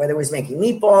 everything, whether it was making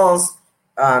meatballs,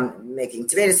 making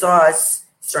tomato sauce,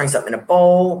 stirring something in a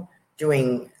bowl,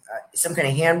 doing some kind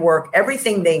of handwork,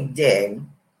 everything they did,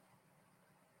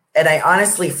 and I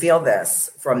honestly feel this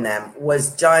from them,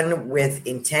 was done with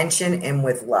intention and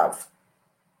with love.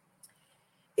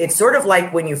 It's sort of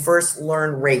like when you first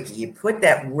learn Reiki, you put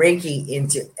that Reiki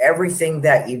into everything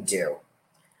that you do.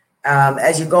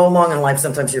 As you go along in life,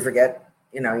 sometimes you forget,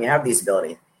 you have these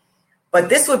abilities. But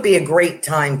this would be a great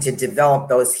time to develop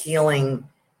those healing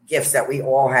gifts that we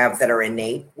all have that are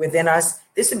innate within us.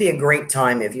 This would be a great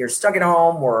time if you're stuck at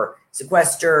home or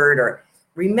sequestered, or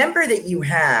remember that you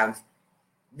have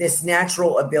this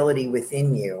natural ability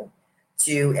within you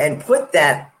and put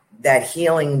that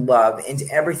healing love into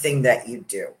everything that you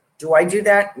do. Do I do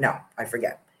that? No, I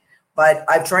forget. But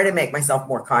I've tried to make myself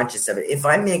more conscious of it. If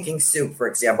I'm making soup, for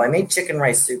example, I made chicken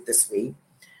rice soup this week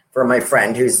for my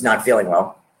friend who's not feeling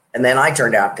well. And then I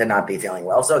turned out to not be feeling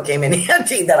well. So it came in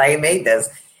handy that I made this.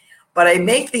 But I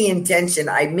make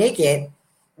it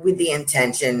with the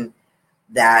intention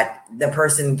that the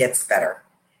person gets better,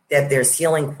 that there's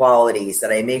healing qualities,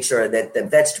 that I make sure that the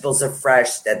vegetables are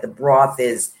fresh, that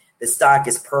the stock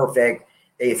is perfect.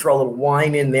 They throw a little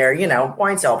wine in there.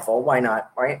 Wine's helpful. Why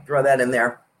not? Right? Throw that in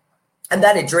there. I'm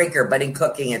not a drinker, but in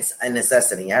cooking, it's a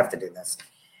necessity. You have to do this.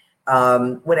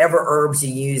 Whatever herbs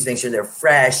you use, make sure they're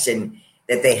fresh and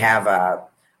that they have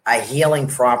a healing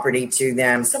property to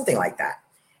them, something like that.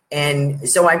 And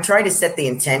so I'm trying to set the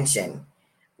intention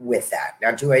with that.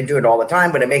 Now, do I do it all the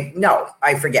time? But no,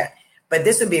 I forget. But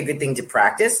this would be a good thing to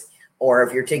practice. Or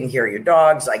if you're taking care of your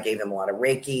dogs, I gave them a lot of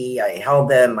Reiki. I held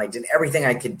them. I did everything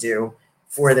I could do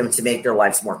for them to make their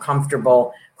lives more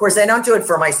comfortable. Of course, I don't do it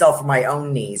for myself, for my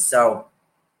own knees. So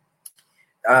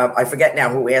I forget now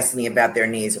who asked me about their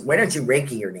knees. Why don't you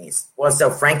Reiki your knees? Well, so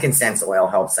frankincense oil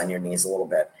helps on your knees a little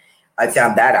bit. I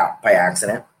found that out by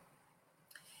accident.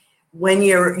 When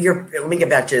let me get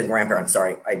back to the grandparents.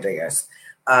 Sorry, I digress.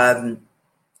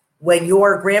 When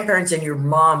your grandparents and your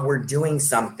mom were doing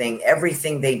something,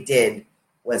 everything they did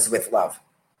was with love.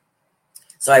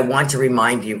 So I want to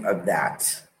remind you of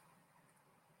that.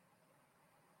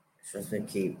 Just to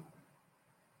keep.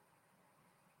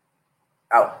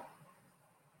 Oh,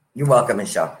 you're welcome,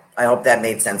 Michelle. I hope that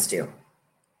made sense to you.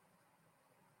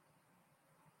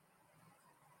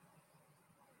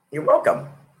 You're welcome.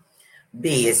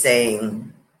 B is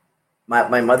saying,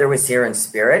 my mother was here in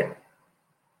spirit.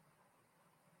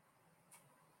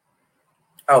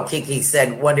 Oh, Kiki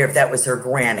said, wonder if that was her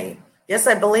granny. Yes,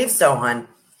 I believe so, hon.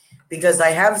 Because I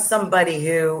have somebody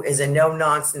who is a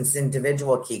no-nonsense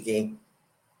individual, Kiki.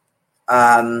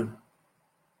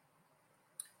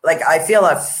 Like I feel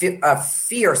a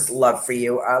fierce love for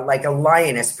you, like a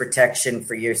lioness protection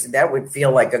for you. So that would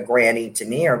feel like a granny to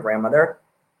me or grandmother.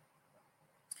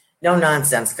 No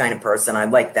nonsense kind of person. I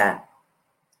like that.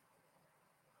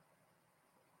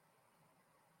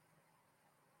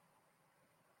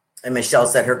 And Michelle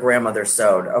said her grandmother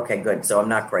sewed. Okay, good. So I'm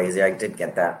not crazy. I did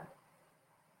get that.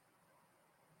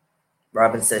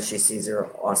 Robin says she sees her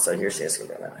also. Here she is.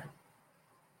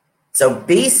 So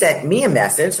B sent me a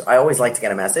message. I always like to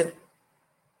get a message.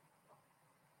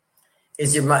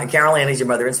 Carol Ann is your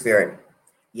mother in spirit?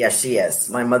 Yes, she is.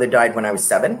 My mother died when I was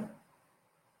 7.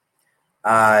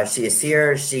 She is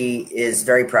here. She is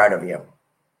very proud of you.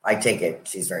 I take it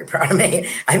she's very proud of me.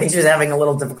 I think she was having a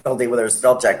little difficulty with her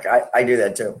spell check. I do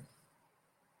that too.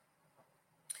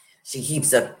 She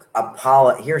keeps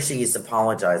here she is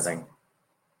apologizing.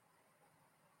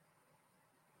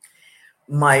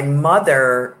 My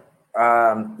mother,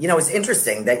 it's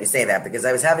interesting that you say that because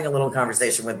I was having a little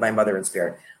conversation with my mother in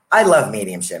spirit. I love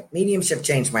mediumship. Mediumship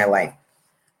changed my life.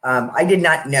 I did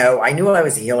not know. I knew I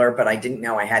was a healer, but I didn't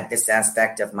know I had this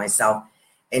aspect of myself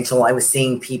until I was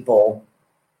seeing people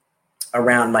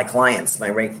around my clients, my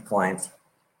Reiki clients.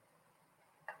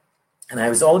 And I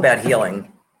was all about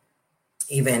healing,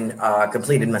 even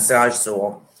completed massage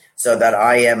school, so that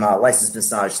I am a licensed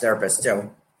massage therapist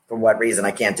too. For what reason,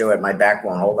 I can't do it. My back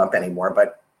won't hold up anymore,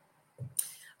 but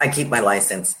I keep my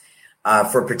license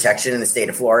for protection in the state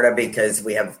of Florida because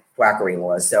we have quackery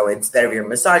laws. So it's better if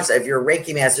you're if you're a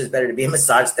Reiki master, it's better to be a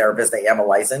massage therapist that you have a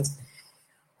license.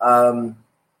 Where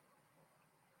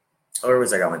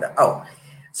was I going with that? Oh,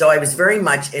 so I was very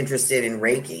much interested in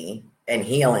Reiki and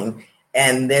healing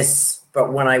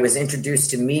but when I was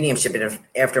introduced to mediumship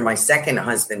after my second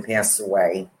husband passed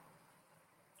away,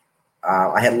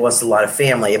 I had lost a lot of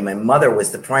family, and my mother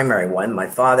was the primary one. My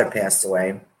father passed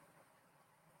away.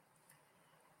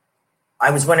 I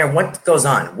was wondering what goes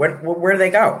on. Where do they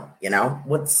go?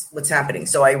 What's happening?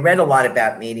 So I read a lot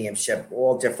about mediumship,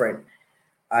 all different.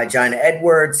 John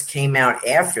Edwards came out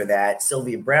after that.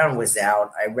 Sylvia Brown was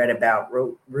out. I read about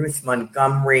Ruth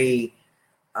Montgomery,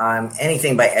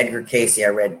 anything by Edgar Cayce. I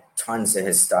read tons of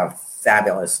his stuff.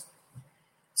 Fabulous.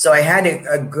 So I had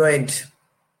a good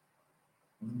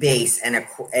base and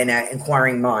an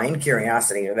inquiring mind,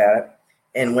 curiosity about it.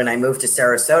 And when I moved to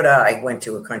Sarasota, I went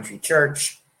to a country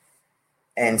church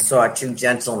and saw two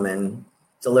gentlemen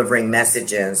delivering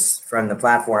messages from the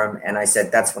platform. And I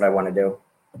said, that's what I want to do.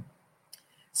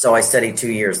 So I studied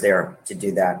 2 years there to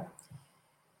do that.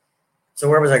 So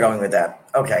where was I going with that?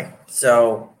 Okay,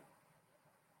 so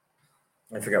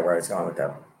I forget where I was going with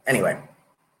that. Anyway,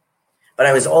 but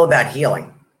I was all about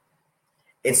healing.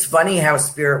 It's funny how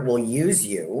spirit will use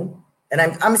you, and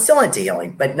I'm still into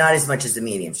healing, but not as much as the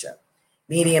mediumship.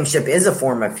 Mediumship is a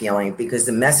form of healing because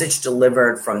the message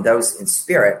delivered from those in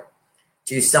spirit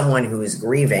to someone who is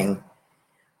grieving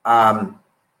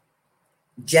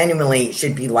genuinely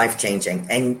should be life-changing,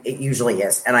 and it usually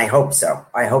is, and I hope so.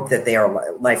 I hope that they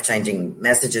are life-changing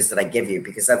messages that I give you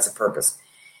because that's the purpose.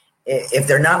 If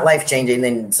they're not life-changing,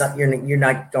 then you're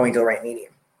not going to the right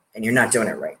medium, and you're not doing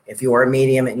it right. If you are a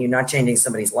medium and you're not changing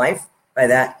somebody's life by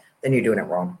that, then you're doing it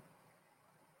wrong.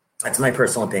 That's my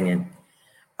personal opinion.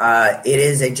 It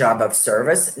is a job of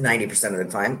service 90% of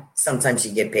the time. Sometimes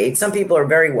you get paid. Some people are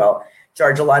very well,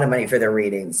 charge a lot of money for their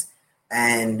readings,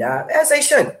 and as they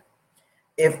should,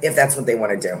 if that's what they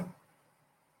want to do.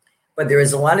 But there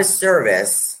is a lot of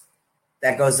service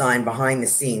that goes on behind the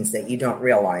scenes that you don't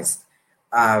realize.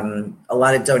 A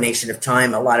lot of donation of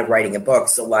time, a lot of writing of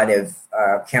books, a lot of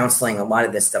counseling, a lot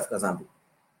of this stuff goes on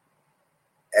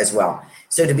as well.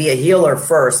 So to be a healer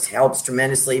first helps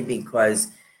tremendously because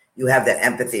you have that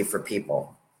empathy for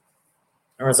people.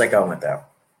 Where was I going with that?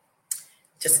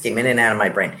 Just came in and out of my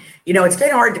brain. It's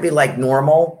kind of hard to be like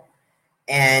normal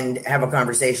and have a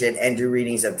conversation and do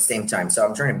readings at the same time. So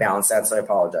I'm trying to balance that, so I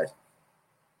apologize.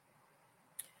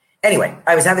 Anyway,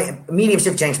 I was having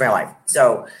mediumship changed my life.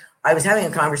 So I was having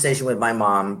a conversation with my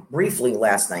mom briefly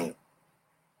last night.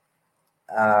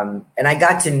 And I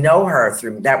got to know her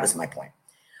that was my point.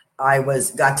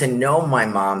 Got to know my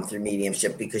mom through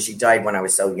mediumship because she died when I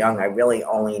was so young. I really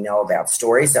only know about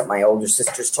stories that my older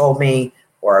sisters told me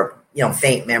or,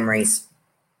 faint memories.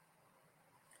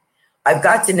 I've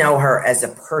got to know her as a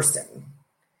person,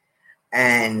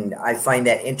 and I find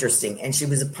that interesting. And she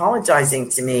was apologizing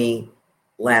to me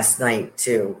last night,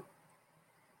 too,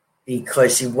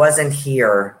 because she wasn't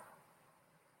here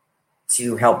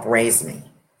to help raise me.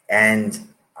 And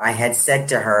I had said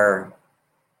to her,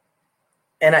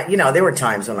 and there were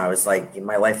times when I was like,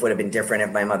 my life would have been different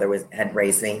if my mother had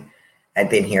raised me, had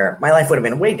been here. My life would have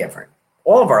been way different.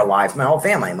 All of our lives, my whole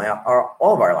family, all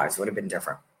of our lives would have been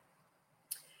different.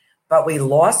 But we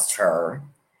lost her.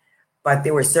 But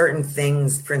there were certain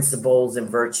things, principles and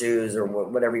virtues, or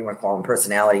whatever you want to call them,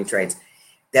 personality traits,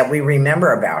 that we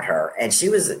remember about her. And she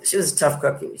was a tough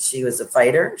cookie. She was a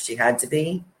fighter. She had to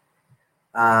be.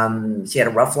 She had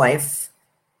a rough life,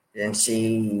 and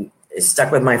she is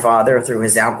stuck with my father through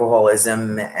his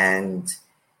alcoholism, and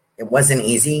it wasn't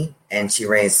easy. And she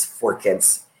raised 4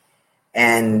 kids.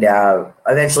 And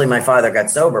eventually my father got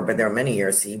sober, but there were many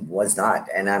years he was not.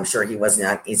 And I'm sure he was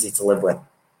not easy to live with.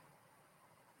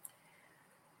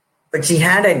 But she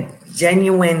had a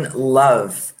genuine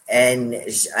love And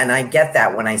I get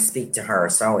that when I speak to her.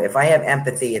 So if I have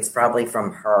empathy, it's probably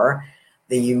from her.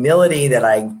 The humility that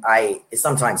I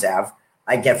sometimes have,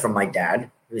 I get from my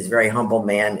dad, who's a very humble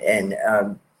man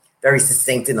and very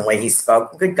succinct in the way he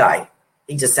spoke. Good guy.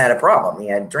 He just had a problem. He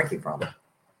had a drinking problem.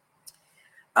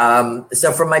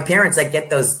 So from my parents, I get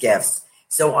those gifts.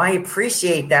 So I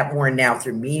appreciate that more now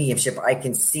through mediumship. I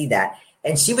can see that.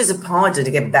 And she was apologizing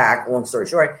to get back, long story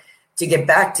short, to get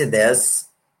back to this.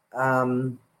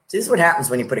 This is what happens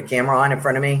when you put a camera on in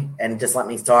front of me and just let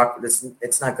me talk.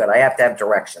 It's not good. I have to have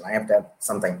direction. I have to have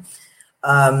something.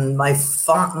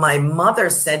 My mother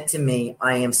said to me,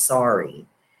 "I am sorry."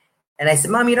 And I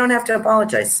said, "Mom, you don't have to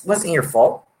apologize. It wasn't your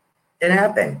fault. It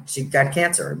happened. She got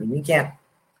cancer. I mean, there's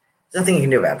nothing you can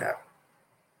do about that.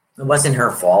 It wasn't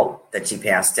her fault that she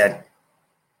passed at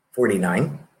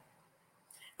 49.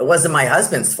 It wasn't my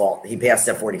husband's fault. He passed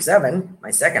at 47.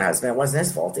 My second husband, it wasn't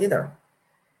his fault either.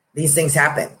 These things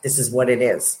happen. This is what it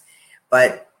is."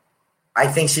 But I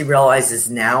think she realizes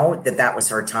now that that was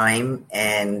her time,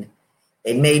 and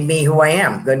it made me who I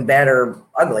am, good, bad, or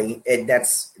ugly.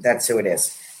 That's who it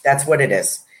is. That's what it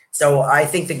is. So I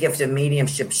think the gift of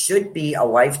mediumship should be a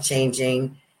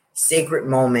life-changing, sacred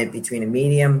moment between a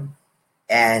medium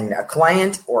and a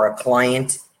client, or a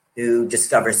client who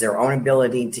discovers their own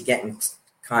ability to get in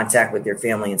contact with their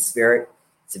family and spirit.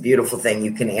 It's a beautiful thing.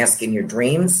 You can ask in your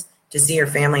dreams to see your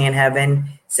family in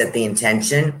heaven, set the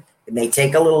intention. It may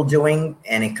take a little doing,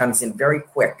 and it comes in very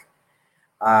quick.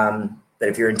 But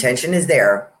if your intention is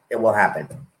there, it will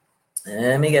happen. And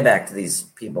let me get back to these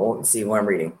people and see who I'm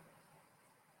reading.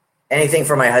 Anything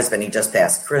for my husband. He just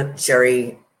passed.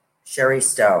 Sherry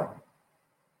Stowe.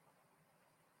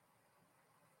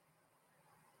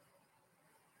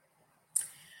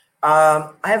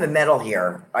 I have a medal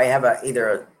here. I have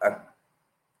either a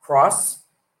cross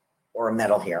or a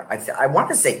medal here. I want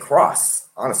to say cross,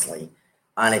 honestly,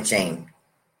 on a chain,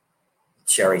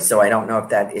 Sherry. So I don't know if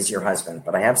that is your husband,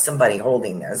 but I have somebody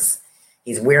holding this.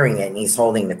 He's wearing it and he's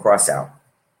holding the cross out.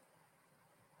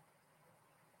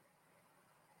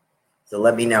 So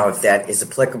let me know if that is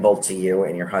applicable to you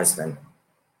and your husband.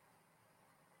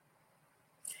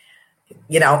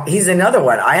 You know, he's another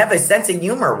one. I have a sense of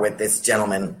humor with this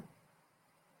gentleman,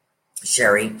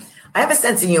 Sherry. I have a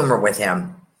sense of humor with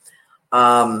him.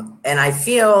 And I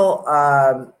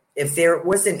feel if there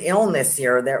was an illness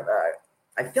here,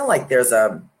 I feel like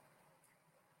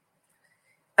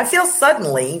I feel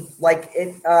suddenly like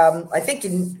it. I think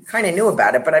you kind of knew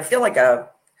about it, but I feel like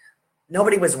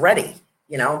nobody was ready.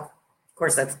 You know, of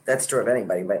course that's true of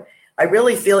anybody, but I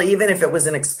really feel even if it was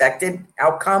an expected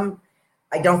outcome,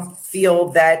 I don't feel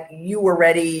that you were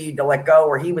ready to let go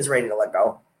or he was ready to let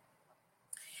go.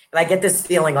 And I get this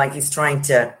feeling like he's trying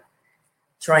to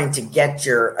get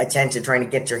your attention, trying to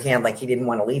get your hand, like he didn't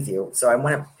want to leave you. So I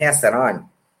want to pass that on.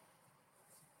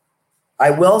 I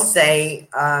will say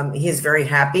he is very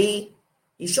happy.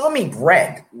 He showed me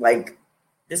bread. Like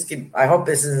this I hope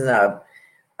this isn't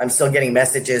I'm still getting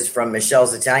messages from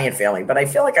Michelle's Italian family, but I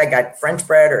feel like I got French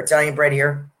bread or Italian bread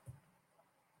here.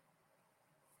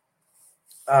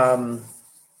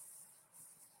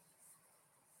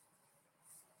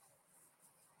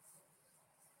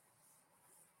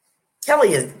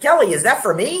 Kelly, is that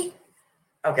for me?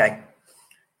 Okay.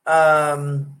 Let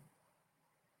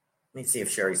me see if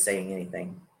Sherry's saying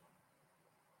anything.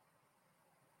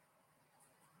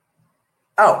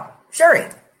 Oh, Sherry.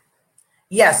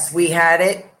 Yes, we had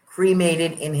it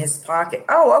cremated in his pocket.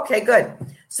 Oh, okay, good.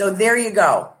 So there you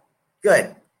go.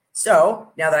 Good.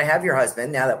 So now that I have your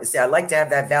husband, now that we say, I'd like to have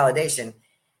that validation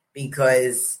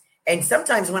because, and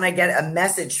sometimes when I get a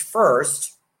message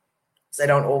first, because I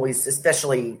don't always,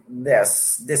 especially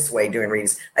this way doing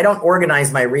readings, I don't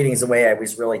organize my readings the way I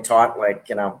was really taught, like,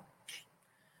 you know,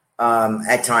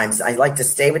 at times. I like to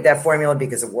stay with that formula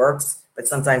because it works, but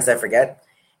sometimes I forget.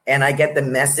 And I get the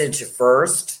message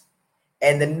first.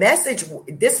 And the message,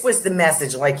 this was the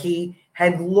message, like he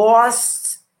had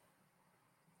lost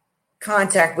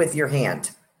contact with your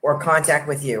hand or contact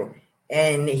with you.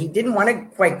 And he didn't want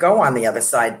to quite go on the other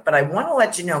side, but I want to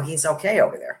let you know he's okay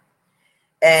over there.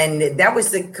 And that was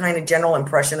the kind of general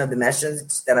impression of the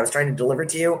message that I was trying to deliver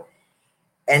to you.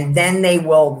 And then they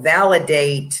will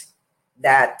validate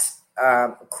that,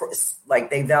 like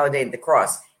they validated the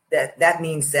cross. That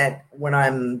means that when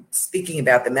I'm speaking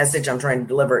about the message I'm trying to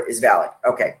deliver is valid.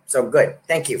 Okay, so good.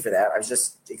 Thank you for that. I was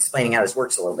just explaining how this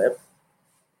works a little bit.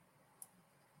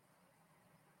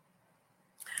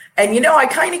 And, you know, I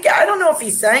kind of get, I don't know if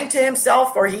he sang to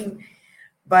himself or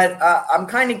but I'm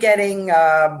kind of getting,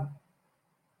 and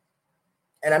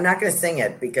I'm not going to sing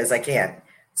it because I can't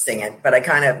sing it, but I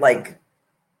kind of like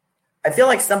I feel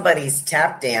like somebody's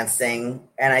tap dancing,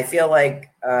 and I feel like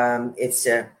it's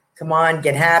a come on,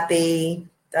 get happy.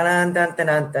 Dun, dun, dun,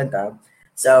 dun, dun, dun.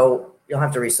 So you'll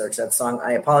have to research that song.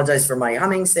 I apologize for my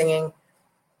humming, singing.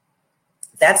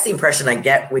 That's the impression I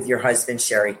get with your husband,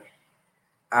 Sherry.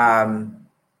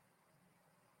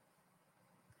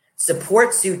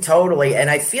 Supports you totally. And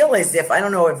I feel as if, I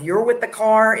don't know, if you're with the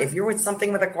car, if you're with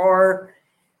something with a car,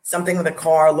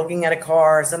 looking at a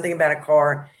car, something about a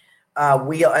car,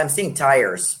 I'm seeing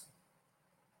tires.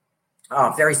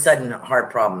 Oh, very sudden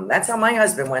heart problem. That's how my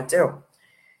husband went too.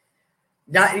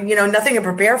 Nothing to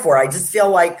prepare for. I just feel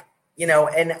like,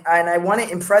 and I want to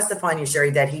impress upon you,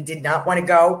 Sherry, that he did not want to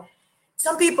go.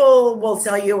 Some people will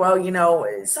tell you, well,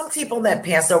 some people that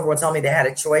pass over will tell me they had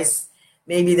a choice.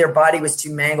 Maybe their body was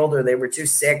too mangled or they were too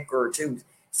sick or too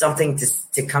something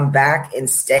to come back and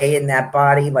stay in that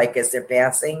body, like as they're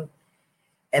passing,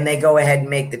 and they go ahead and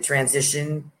make the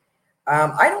transition.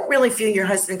 I don't really feel your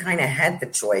husband kind of had the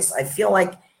choice. I feel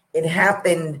like it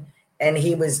happened and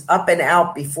he was up and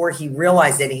out before he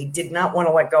realized it. He did not want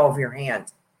to let go of your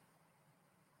hand.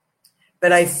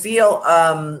 But I feel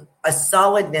a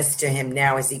solidness to him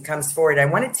now as he comes forward. I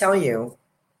want to tell you,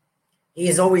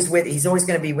 he's always going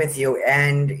to be with you,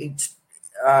 and he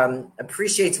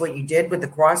appreciates what you did with the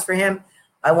cross for him.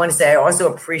 I want to say I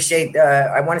also appreciate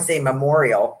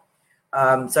memorial.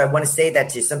 So I want to say that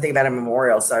to you, something about a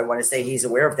memorial. So I want to say he's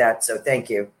aware of that. So thank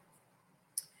you.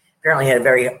 Apparently had a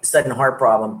very sudden heart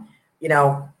problem.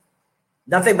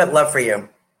 Nothing but love for you.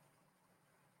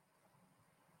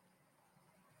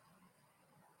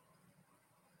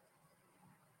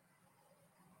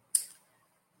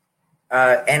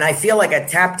 And I feel like a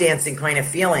tap dancing kind of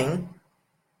feeling.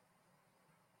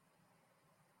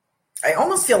 I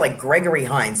almost feel like Gregory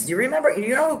Hines. Do you remember?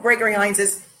 You know who Gregory Hines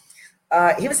is?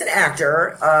 He was an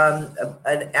actor,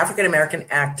 an African-American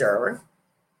actor,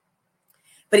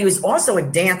 but he was also a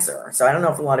dancer. So I don't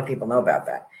know if a lot of people know about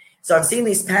that. So I'm seeing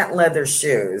these patent leather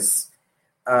shoes,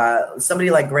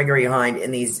 somebody like Gregory Hines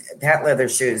in these patent leather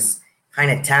shoes,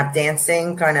 kind of tap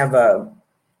dancing, kind of a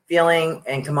feeling,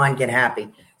 and come on, get happy.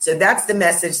 So that's the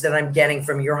message that I'm getting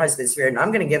from your husband's spirit. And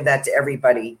I'm going to give that to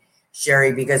everybody,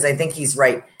 Sherry, because I think he's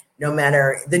right. No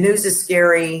matter, the news is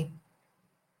scary.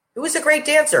 Who was a great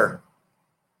dancer?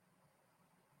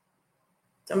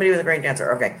 Somebody was a great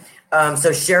dancer. Okay.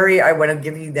 So Sherry, I want to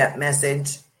give you that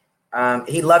message.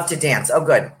 He loved to dance. Oh,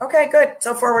 good. Okay, good.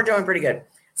 So far, we're doing pretty good.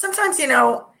 Sometimes,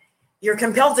 you're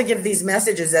compelled to give these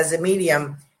messages as a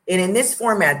medium. And in this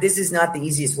format, this is not the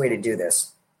easiest way to do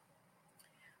this.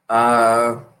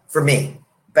 For me,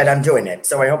 but I'm doing it.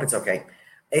 So I hope it's okay.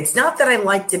 It's not that I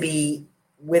like to be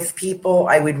with people.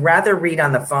 I would rather read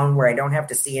on the phone where I don't have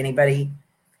to see anybody,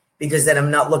 because then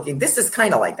I'm not looking. This is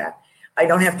kind of like that. I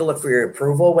don't have to look for your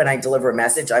approval when I deliver a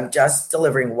message. I'm just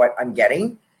delivering what I'm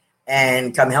getting,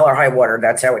 and come hell or high water,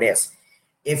 that's how it is.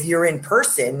 If you're in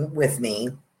person with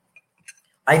me,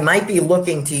 I might be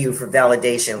looking to you for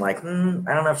validation. Like,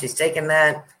 I don't know if she's taking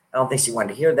that. I don't think she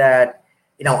wanted to hear that.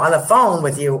 On the phone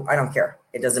with you, I don't care.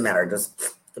 It doesn't matter. It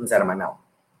just comes out of my mouth.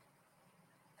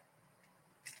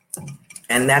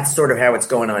 And that's sort of how it's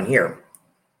going on here.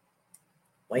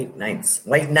 White Knights,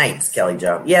 Kelly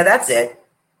Jo. Yeah, that's it.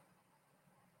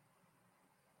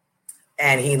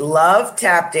 And he loved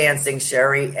tap dancing,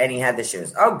 Sherry, and he had the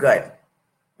shoes. Oh, good.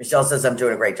 Michelle says I'm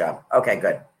doing a great job. Okay,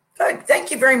 good. Good.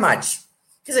 Thank you very much.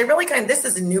 Because I really this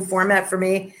is a new format for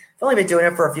me. I've only been doing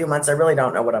it for a few months. I really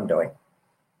don't know what I'm doing.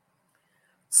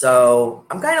 So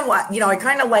I'm kind of I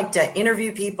kind of like to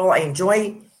interview people. I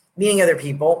enjoy meeting other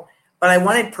people, but I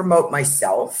want to promote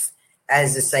myself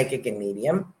as a psychic and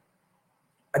medium.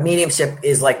 A mediumship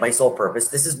is like my sole purpose.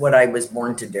 This is what I was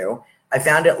born to do. I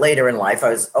found it later in life. I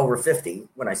was over 50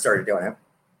 when I started doing it.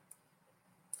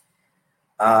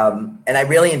 And I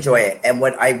really enjoy it. And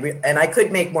I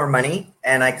could make more money,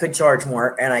 and I could charge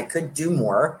more, and I could do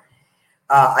more.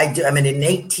 I'm an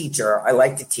innate teacher. I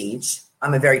like to teach.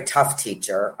 I'm a very tough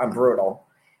teacher. I'm brutal.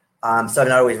 So I'm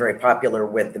not always very popular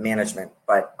with the management,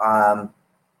 but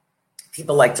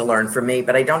people like to learn from me,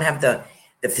 but I don't have the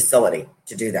facility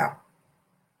to do that.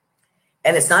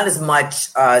 And it's not as much,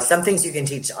 some things you can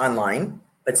teach online,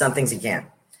 but some things you can't.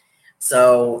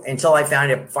 So until I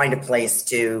find a place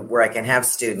where I can have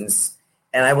students,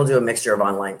 and I will do a mixture of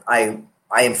online. I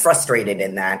am frustrated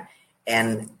in that.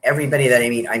 And everybody that I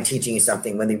meet, I'm teaching you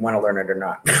something whether you want to learn it or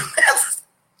not.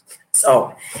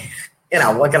 So,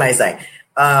 what can I say?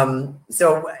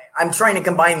 So I'm trying to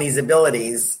combine these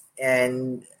abilities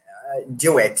and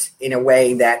do it in a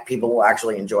way that people will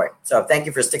actually enjoy. So thank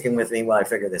you for sticking with me while I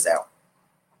figure this out.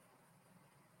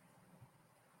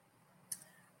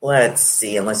 Let's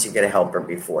see, unless you get a helper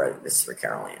before. This is for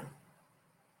Carol Ann.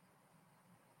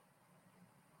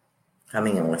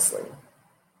 Coming and whistling.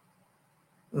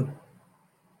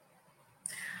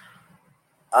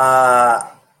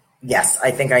 Yes,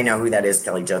 I think I know who that is,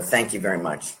 Kelly Jo. Thank you very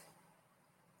much.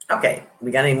 Okay,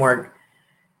 we got any more?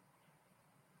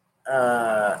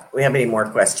 We have any more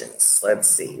questions? Let's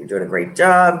see. You're doing a great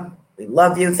job. We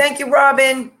love you. Thank you,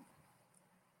 Robin.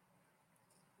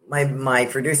 My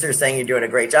producer is saying you're doing a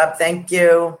great job. Thank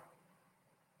you.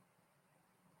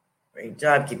 Great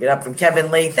job. Keep it up from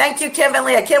Kevin Lee. Thank you, Kevin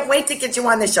Lee. I can't wait to get you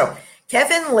on the show.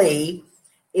 Kevin Lee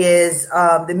is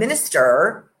the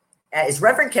minister, is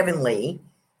Reverend Kevin Lee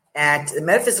at the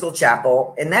Metaphysical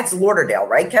Chapel, and that's Lauderdale,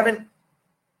 right, Kevin?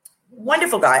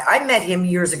 Wonderful guy. I met him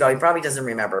years ago. He probably doesn't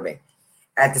remember me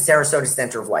at the Sarasota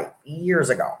Center of Light years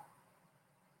ago.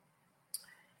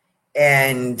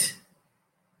 And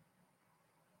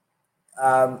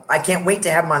I can't wait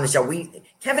to have him on the show.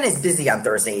 Kevin is busy on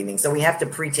Thursday evening, so we have to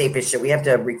pre-tape his show. We have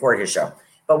to record his show,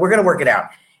 but we're going to work it out.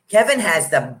 Kevin has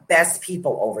the best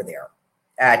people over there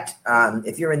at,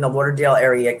 if you're in the Lauderdale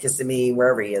area, Kissimmee,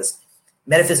 wherever he is,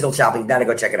 Metaphysical Chapel, you got to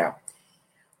go check it out.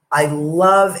 I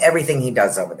love everything he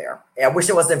does over there. I wish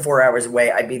it wasn't 4 hours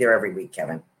away. I'd be there every week,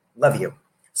 Kevin. Love you.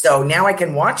 So now I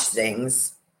can watch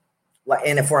things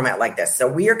in a format like this. So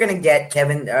we are going to get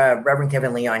Reverend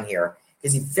Kevin Lee on here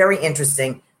because he's very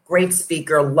interesting, great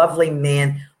speaker, lovely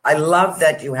man. I love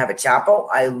that you have a chapel.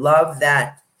 I love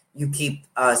that you keep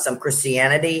some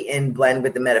Christianity in blend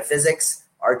with the metaphysics.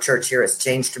 Our church here has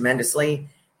changed tremendously,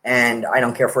 and I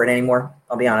don't care for it anymore.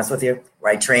 I'll be honest with you.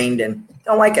 Where I trained and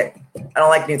don't like it. I don't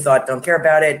like New Thought. Don't care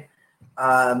about it.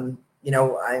 I'm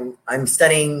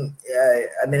studying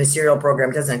a ministerial program.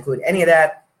 It doesn't include any of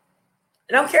that.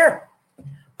 I don't care.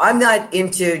 I'm not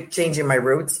into changing my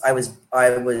roots. I was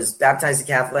baptized a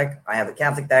Catholic. I have a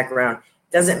Catholic background.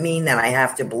 Doesn't mean that I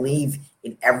have to believe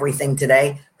in everything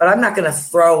today, but I'm not going to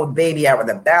throw a baby out with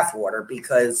the bathwater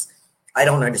because I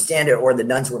don't understand it or the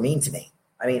nuns were mean to me.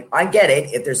 I mean, I get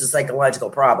it if there's a psychological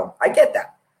problem. I get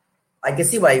that. I can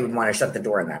see why you would want to shut the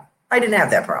door on that. I didn't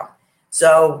have that problem.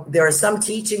 So there are some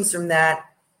teachings from that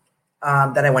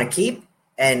that I want to keep.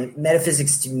 And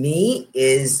metaphysics to me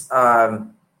is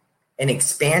an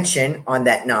expansion on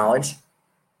that knowledge.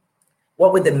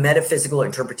 What would the metaphysical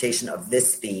interpretation of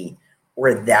this be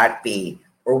or that be?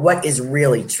 Or what is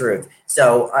really truth?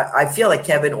 So I feel like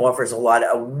Kevin offers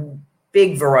a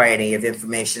big variety of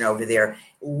information over there.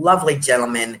 Lovely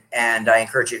gentleman, and I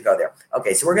encourage you to go there.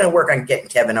 Okay, so we're going to work on getting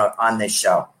Kevin on this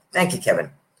show. Thank you,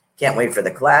 Kevin. Can't wait for the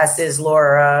classes,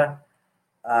 Laura.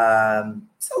 Is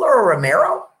that Laura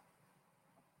Romero?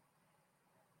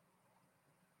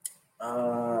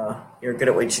 You're good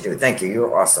at what you do. Thank you.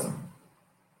 You're awesome.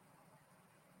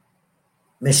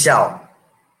 Michelle.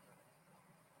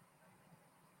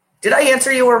 Did I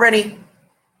answer you already?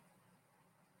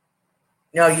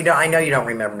 No, you don't. I know you don't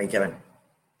remember me, Kevin.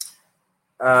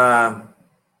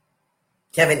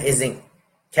 Kevin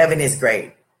is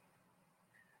great.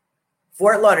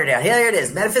 Fort Lauderdale. Here it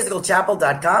is.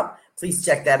 Metaphysicalchapel.com. Please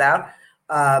check that out.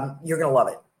 You're going to love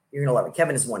it. You're going to love it.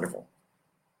 Kevin is wonderful.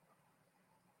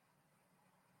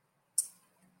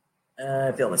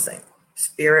 I feel the same.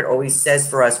 Spirit always says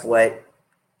for us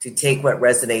to take what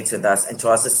resonates with us and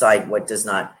toss aside what does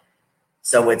not.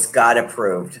 So it's God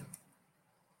approved.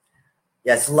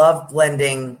 Yes, love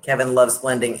blending. Kevin loves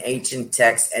blending ancient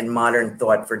text and modern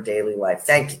thought for daily life.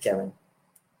 Thank you, Kevin.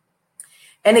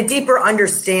 And a deeper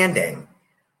understanding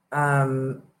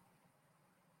of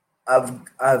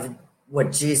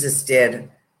what Jesus did,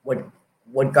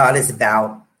 what God is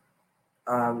about,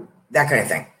 that kind of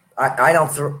thing. I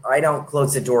don't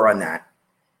close the door on that.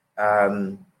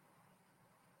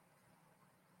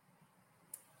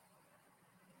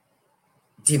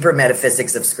 Deeper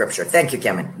metaphysics of Scripture. Thank you,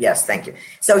 Kevin. Yes, thank you.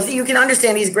 So you can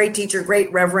understand he's a great teacher,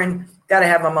 great reverend. Got to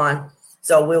have him on.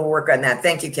 So we'll work on that.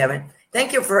 Thank you, Kevin.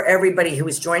 Thank you for everybody who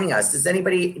is joining us.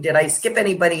 Did I skip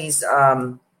anybody's?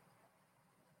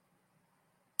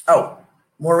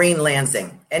 Maureen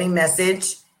Lansing. Any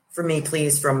message for me,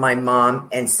 please, from my mom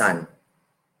and son?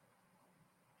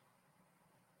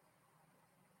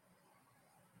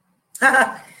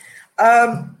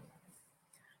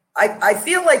 I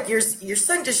feel like your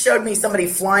son just showed me somebody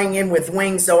flying in with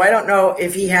wings, so I don't know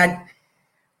if he had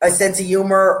a sense of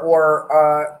humor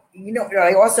or,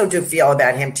 I also do feel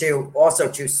about him too, also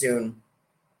too soon.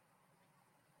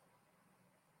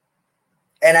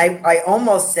 And I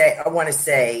want to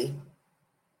say,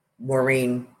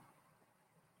 Maureen,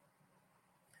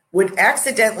 would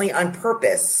accidentally on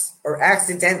purpose or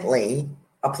accidentally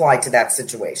apply to that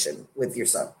situation with your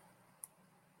son?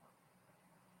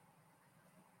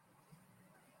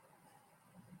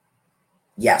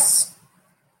 Yes.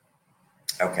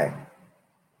 Okay.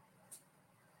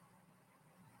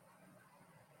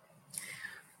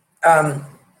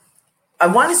 I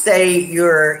want to say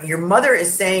your mother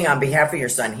is saying on behalf of your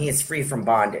son, he is free from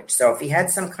bondage. So if he had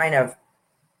some kind of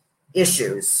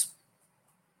issues,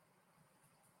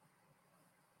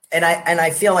 and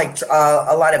I feel like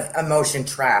a lot of emotion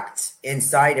trapped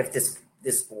inside of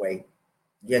this boy,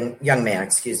 young man,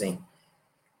 excuse me,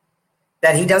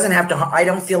 that he doesn't have to. I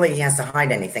don't feel like he has to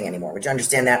hide anything anymore. Would you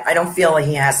understand that? I don't feel like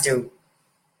he has to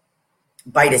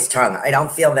bite his tongue. I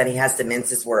don't feel that he has to mince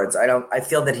his words. I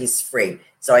feel that he's free.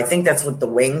 So I think that's what the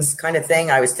wings kind of thing.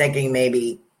 I was thinking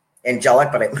maybe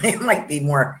angelic, but it might be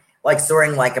more like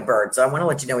soaring like a bird. So I want to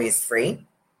let you know he's free.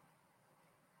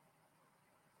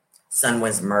 Son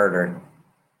was murdered.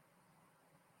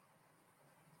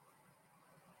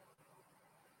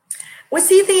 Was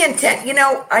he the intent? You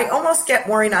know, I almost get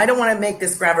worried. I don't want to make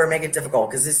this grab or make it difficult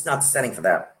because it's not the setting for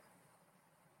that.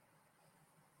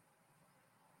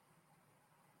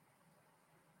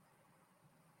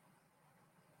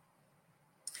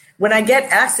 When I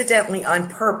get accidentally on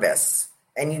purpose,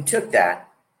 and you took that,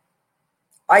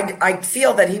 I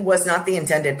feel that he was not the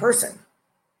intended person,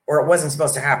 or it wasn't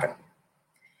supposed to happen.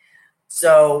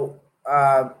 So,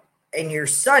 and your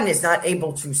son is not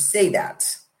able to say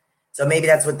that. So maybe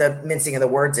that's what the mincing of the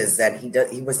words is, that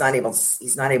he's not able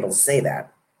to say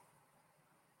that.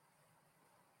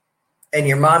 And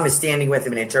your mom is standing with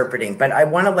him and interpreting. But I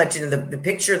want to let you know the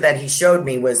picture that he showed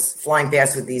me was flying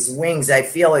past with these wings. I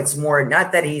feel it's more,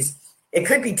 not that it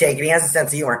could be taken, he has a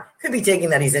sense of humor, could be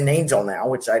taken that he's an angel now,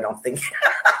 which I don't think,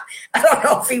 I don't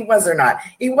know if he was or not.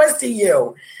 He was to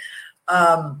you.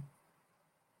 But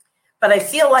I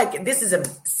feel like this is a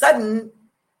sudden,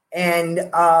 and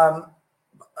I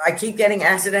keep getting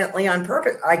accidentally on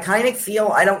purpose. I kind of feel,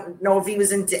 I don't know if it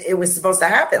was supposed to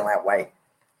happen that way.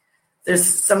 There's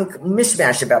some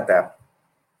mishmash about that.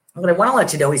 But I want to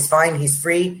let you know he's fine. He's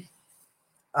free.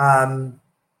 Caught.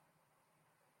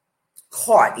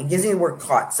 He gives me the word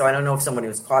caught. So I don't know if somebody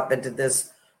was caught that did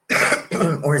this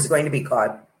or is going to be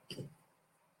caught.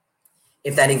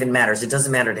 If that even matters. It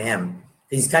doesn't matter to him.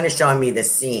 He's kind of showing me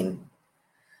this scene.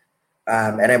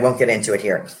 And I won't get into it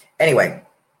here. Anyway,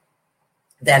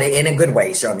 that in a good way,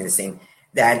 he's showing me the scene.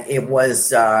 That it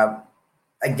was,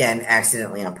 again,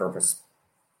 accidentally on purpose.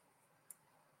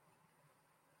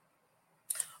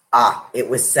 It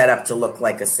was set up to look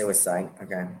like a suicide.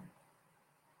 Okay.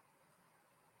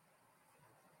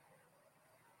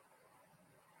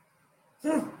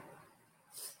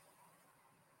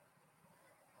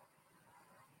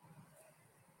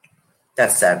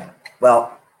 That's sad.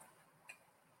 Well,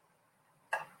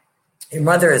 your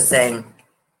mother is saying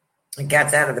the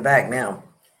cat's out of the bag now.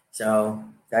 So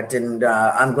that didn't,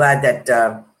 I'm glad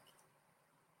that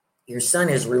your son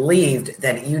is relieved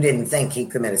that you didn't think he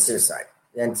committed suicide.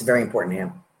 That's very important to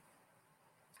him.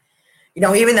 You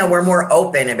know, even though we're more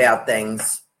open about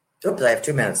things, oops, I have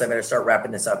 2 minutes. I better start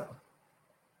wrapping this up.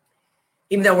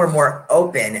 Even though we're more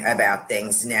open about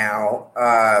things now,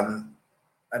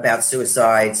 about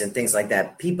suicides and things like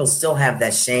that, people still have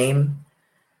that shame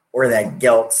or that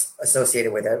guilt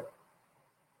associated with it,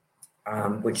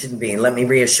 which shouldn't be. And let me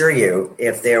reassure you,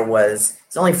 if there was,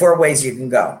 it's only 4 ways you can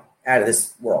go out of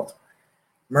this world.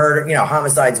 Murder, you know,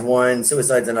 homicide's one,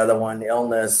 suicide's another one,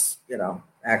 illness, you know,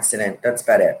 accident. That's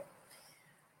about it.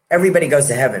 Everybody goes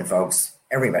to heaven, folks.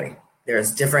 Everybody.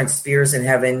 There's different spheres in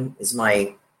heaven, is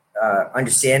my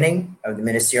understanding of the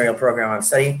ministerial program I'm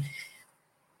studying.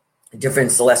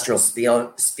 Different celestial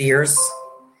spheres.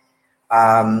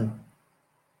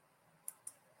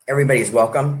 Everybody's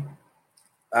welcome.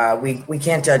 We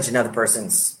can't judge another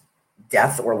person's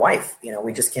death or life. You know,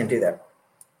 we just can't do that.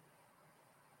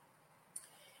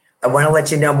 I want to let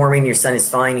you know, Maureen, your son is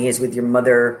fine. He is with your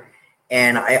mother.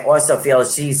 And I also feel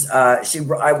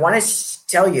I want to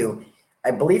tell you,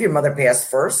 I believe your mother passed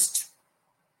first.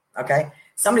 Okay.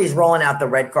 Somebody's rolling out the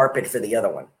red carpet for the other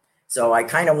one. So I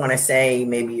kind of want to say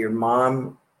maybe your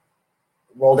mom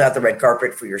rolled out the red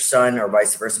carpet for your son or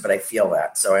vice versa, but I feel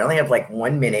that. So I only have like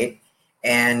 1 minute.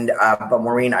 And, but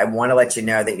Maureen, I want to let you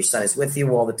know that your son is with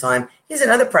you all the time. He's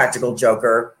another practical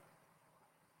joker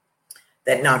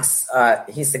that knocks,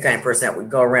 he's the kind of person that would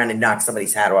go around and knock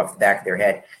somebody's hat off the back of their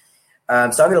head. So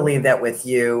I'm going to leave that with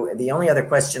you. The only other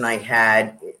question I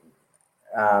had,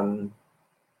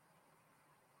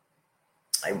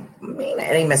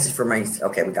 any message for my,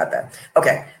 okay, we got that.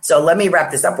 Okay, so let me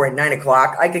wrap this up. We're at 9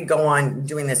 o'clock. I could go on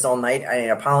doing this all night. I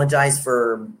apologize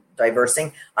for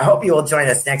diversing. I hope you will join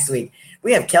us next week.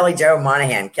 We have Kelly Jo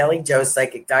Monahan,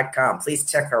 kellyjopsychic.com. Please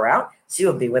check her out. She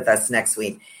will be with us next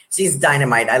week. She's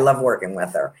dynamite. I love working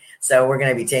with her. So we're going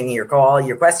to be taking your call,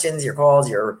 your questions, your calls,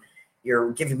 your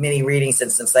giving mini readings and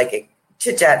some psychic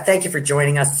chit chat. Thank you for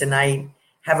joining us tonight.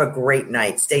 Have a great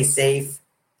night. Stay safe.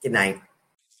 Good night.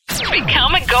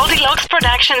 Become a Goldilocks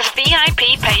Productions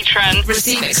VIP patron.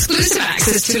 Receive exclusive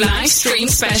access to live stream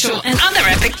special and other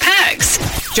epic perks.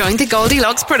 Join the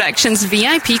Goldilocks Productions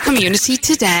VIP community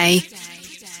today.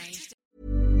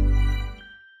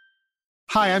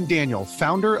 Hi, I'm Daniel,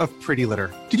 founder of Pretty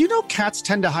Litter. Did you know cats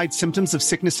tend to hide symptoms of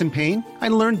sickness and pain? I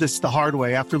learned this the hard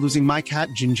way after losing my cat,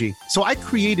 Gingy. So I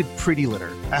created Pretty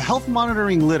Litter, a health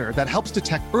monitoring litter that helps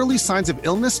detect early signs of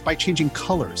illness by changing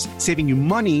colors, saving you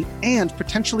money and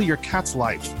potentially your cat's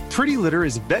life. Pretty Litter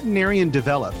is veterinarian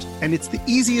developed, and it's the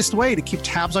easiest way to keep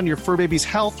tabs on your fur baby's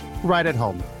health right at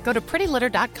home. Go to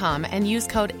prettylitter.com and use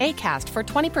code ACAST for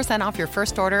 20% off your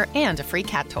first order and a free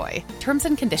cat toy. Terms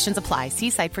and conditions apply. See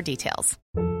site for details.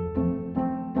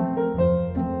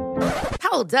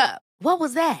 Hold up. What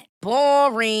was that?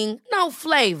 Boring. No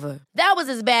flavor. That was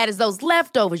as bad as those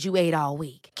leftovers you ate all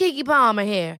week. Keke Palmer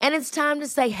here, and it's time to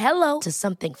say hello to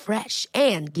something fresh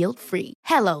and guilt-free.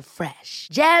 Hello Fresh.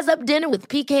 Jazz up dinner with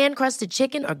pecan-crusted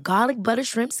chicken or garlic butter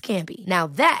shrimp scampi. Now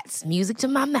that's music to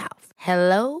my mouth.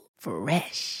 Hello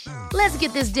Fresh. Let's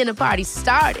get this dinner party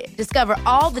started. Discover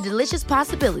all the delicious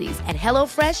possibilities at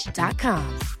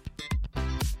HelloFresh.com.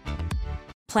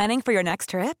 Planning for your next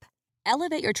trip?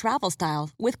 Elevate your travel style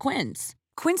with Quince.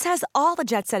 Quince has all the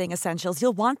jet-setting essentials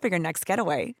you'll want for your next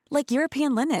getaway, like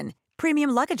European linen, premium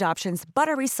luggage options,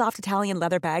 buttery soft Italian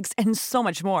leather bags, and so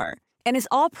much more. And is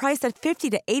all priced at 50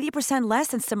 to 80% less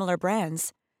than similar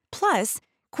brands. Plus,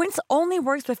 Quince only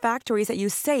works with factories that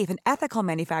use safe and ethical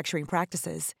manufacturing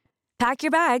practices. Pack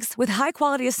your bags with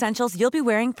high-quality essentials you'll be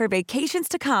wearing for vacations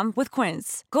to come with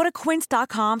Quince. Go to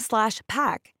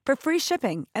quince.com/pack for free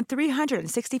shipping and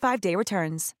 365-day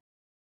returns.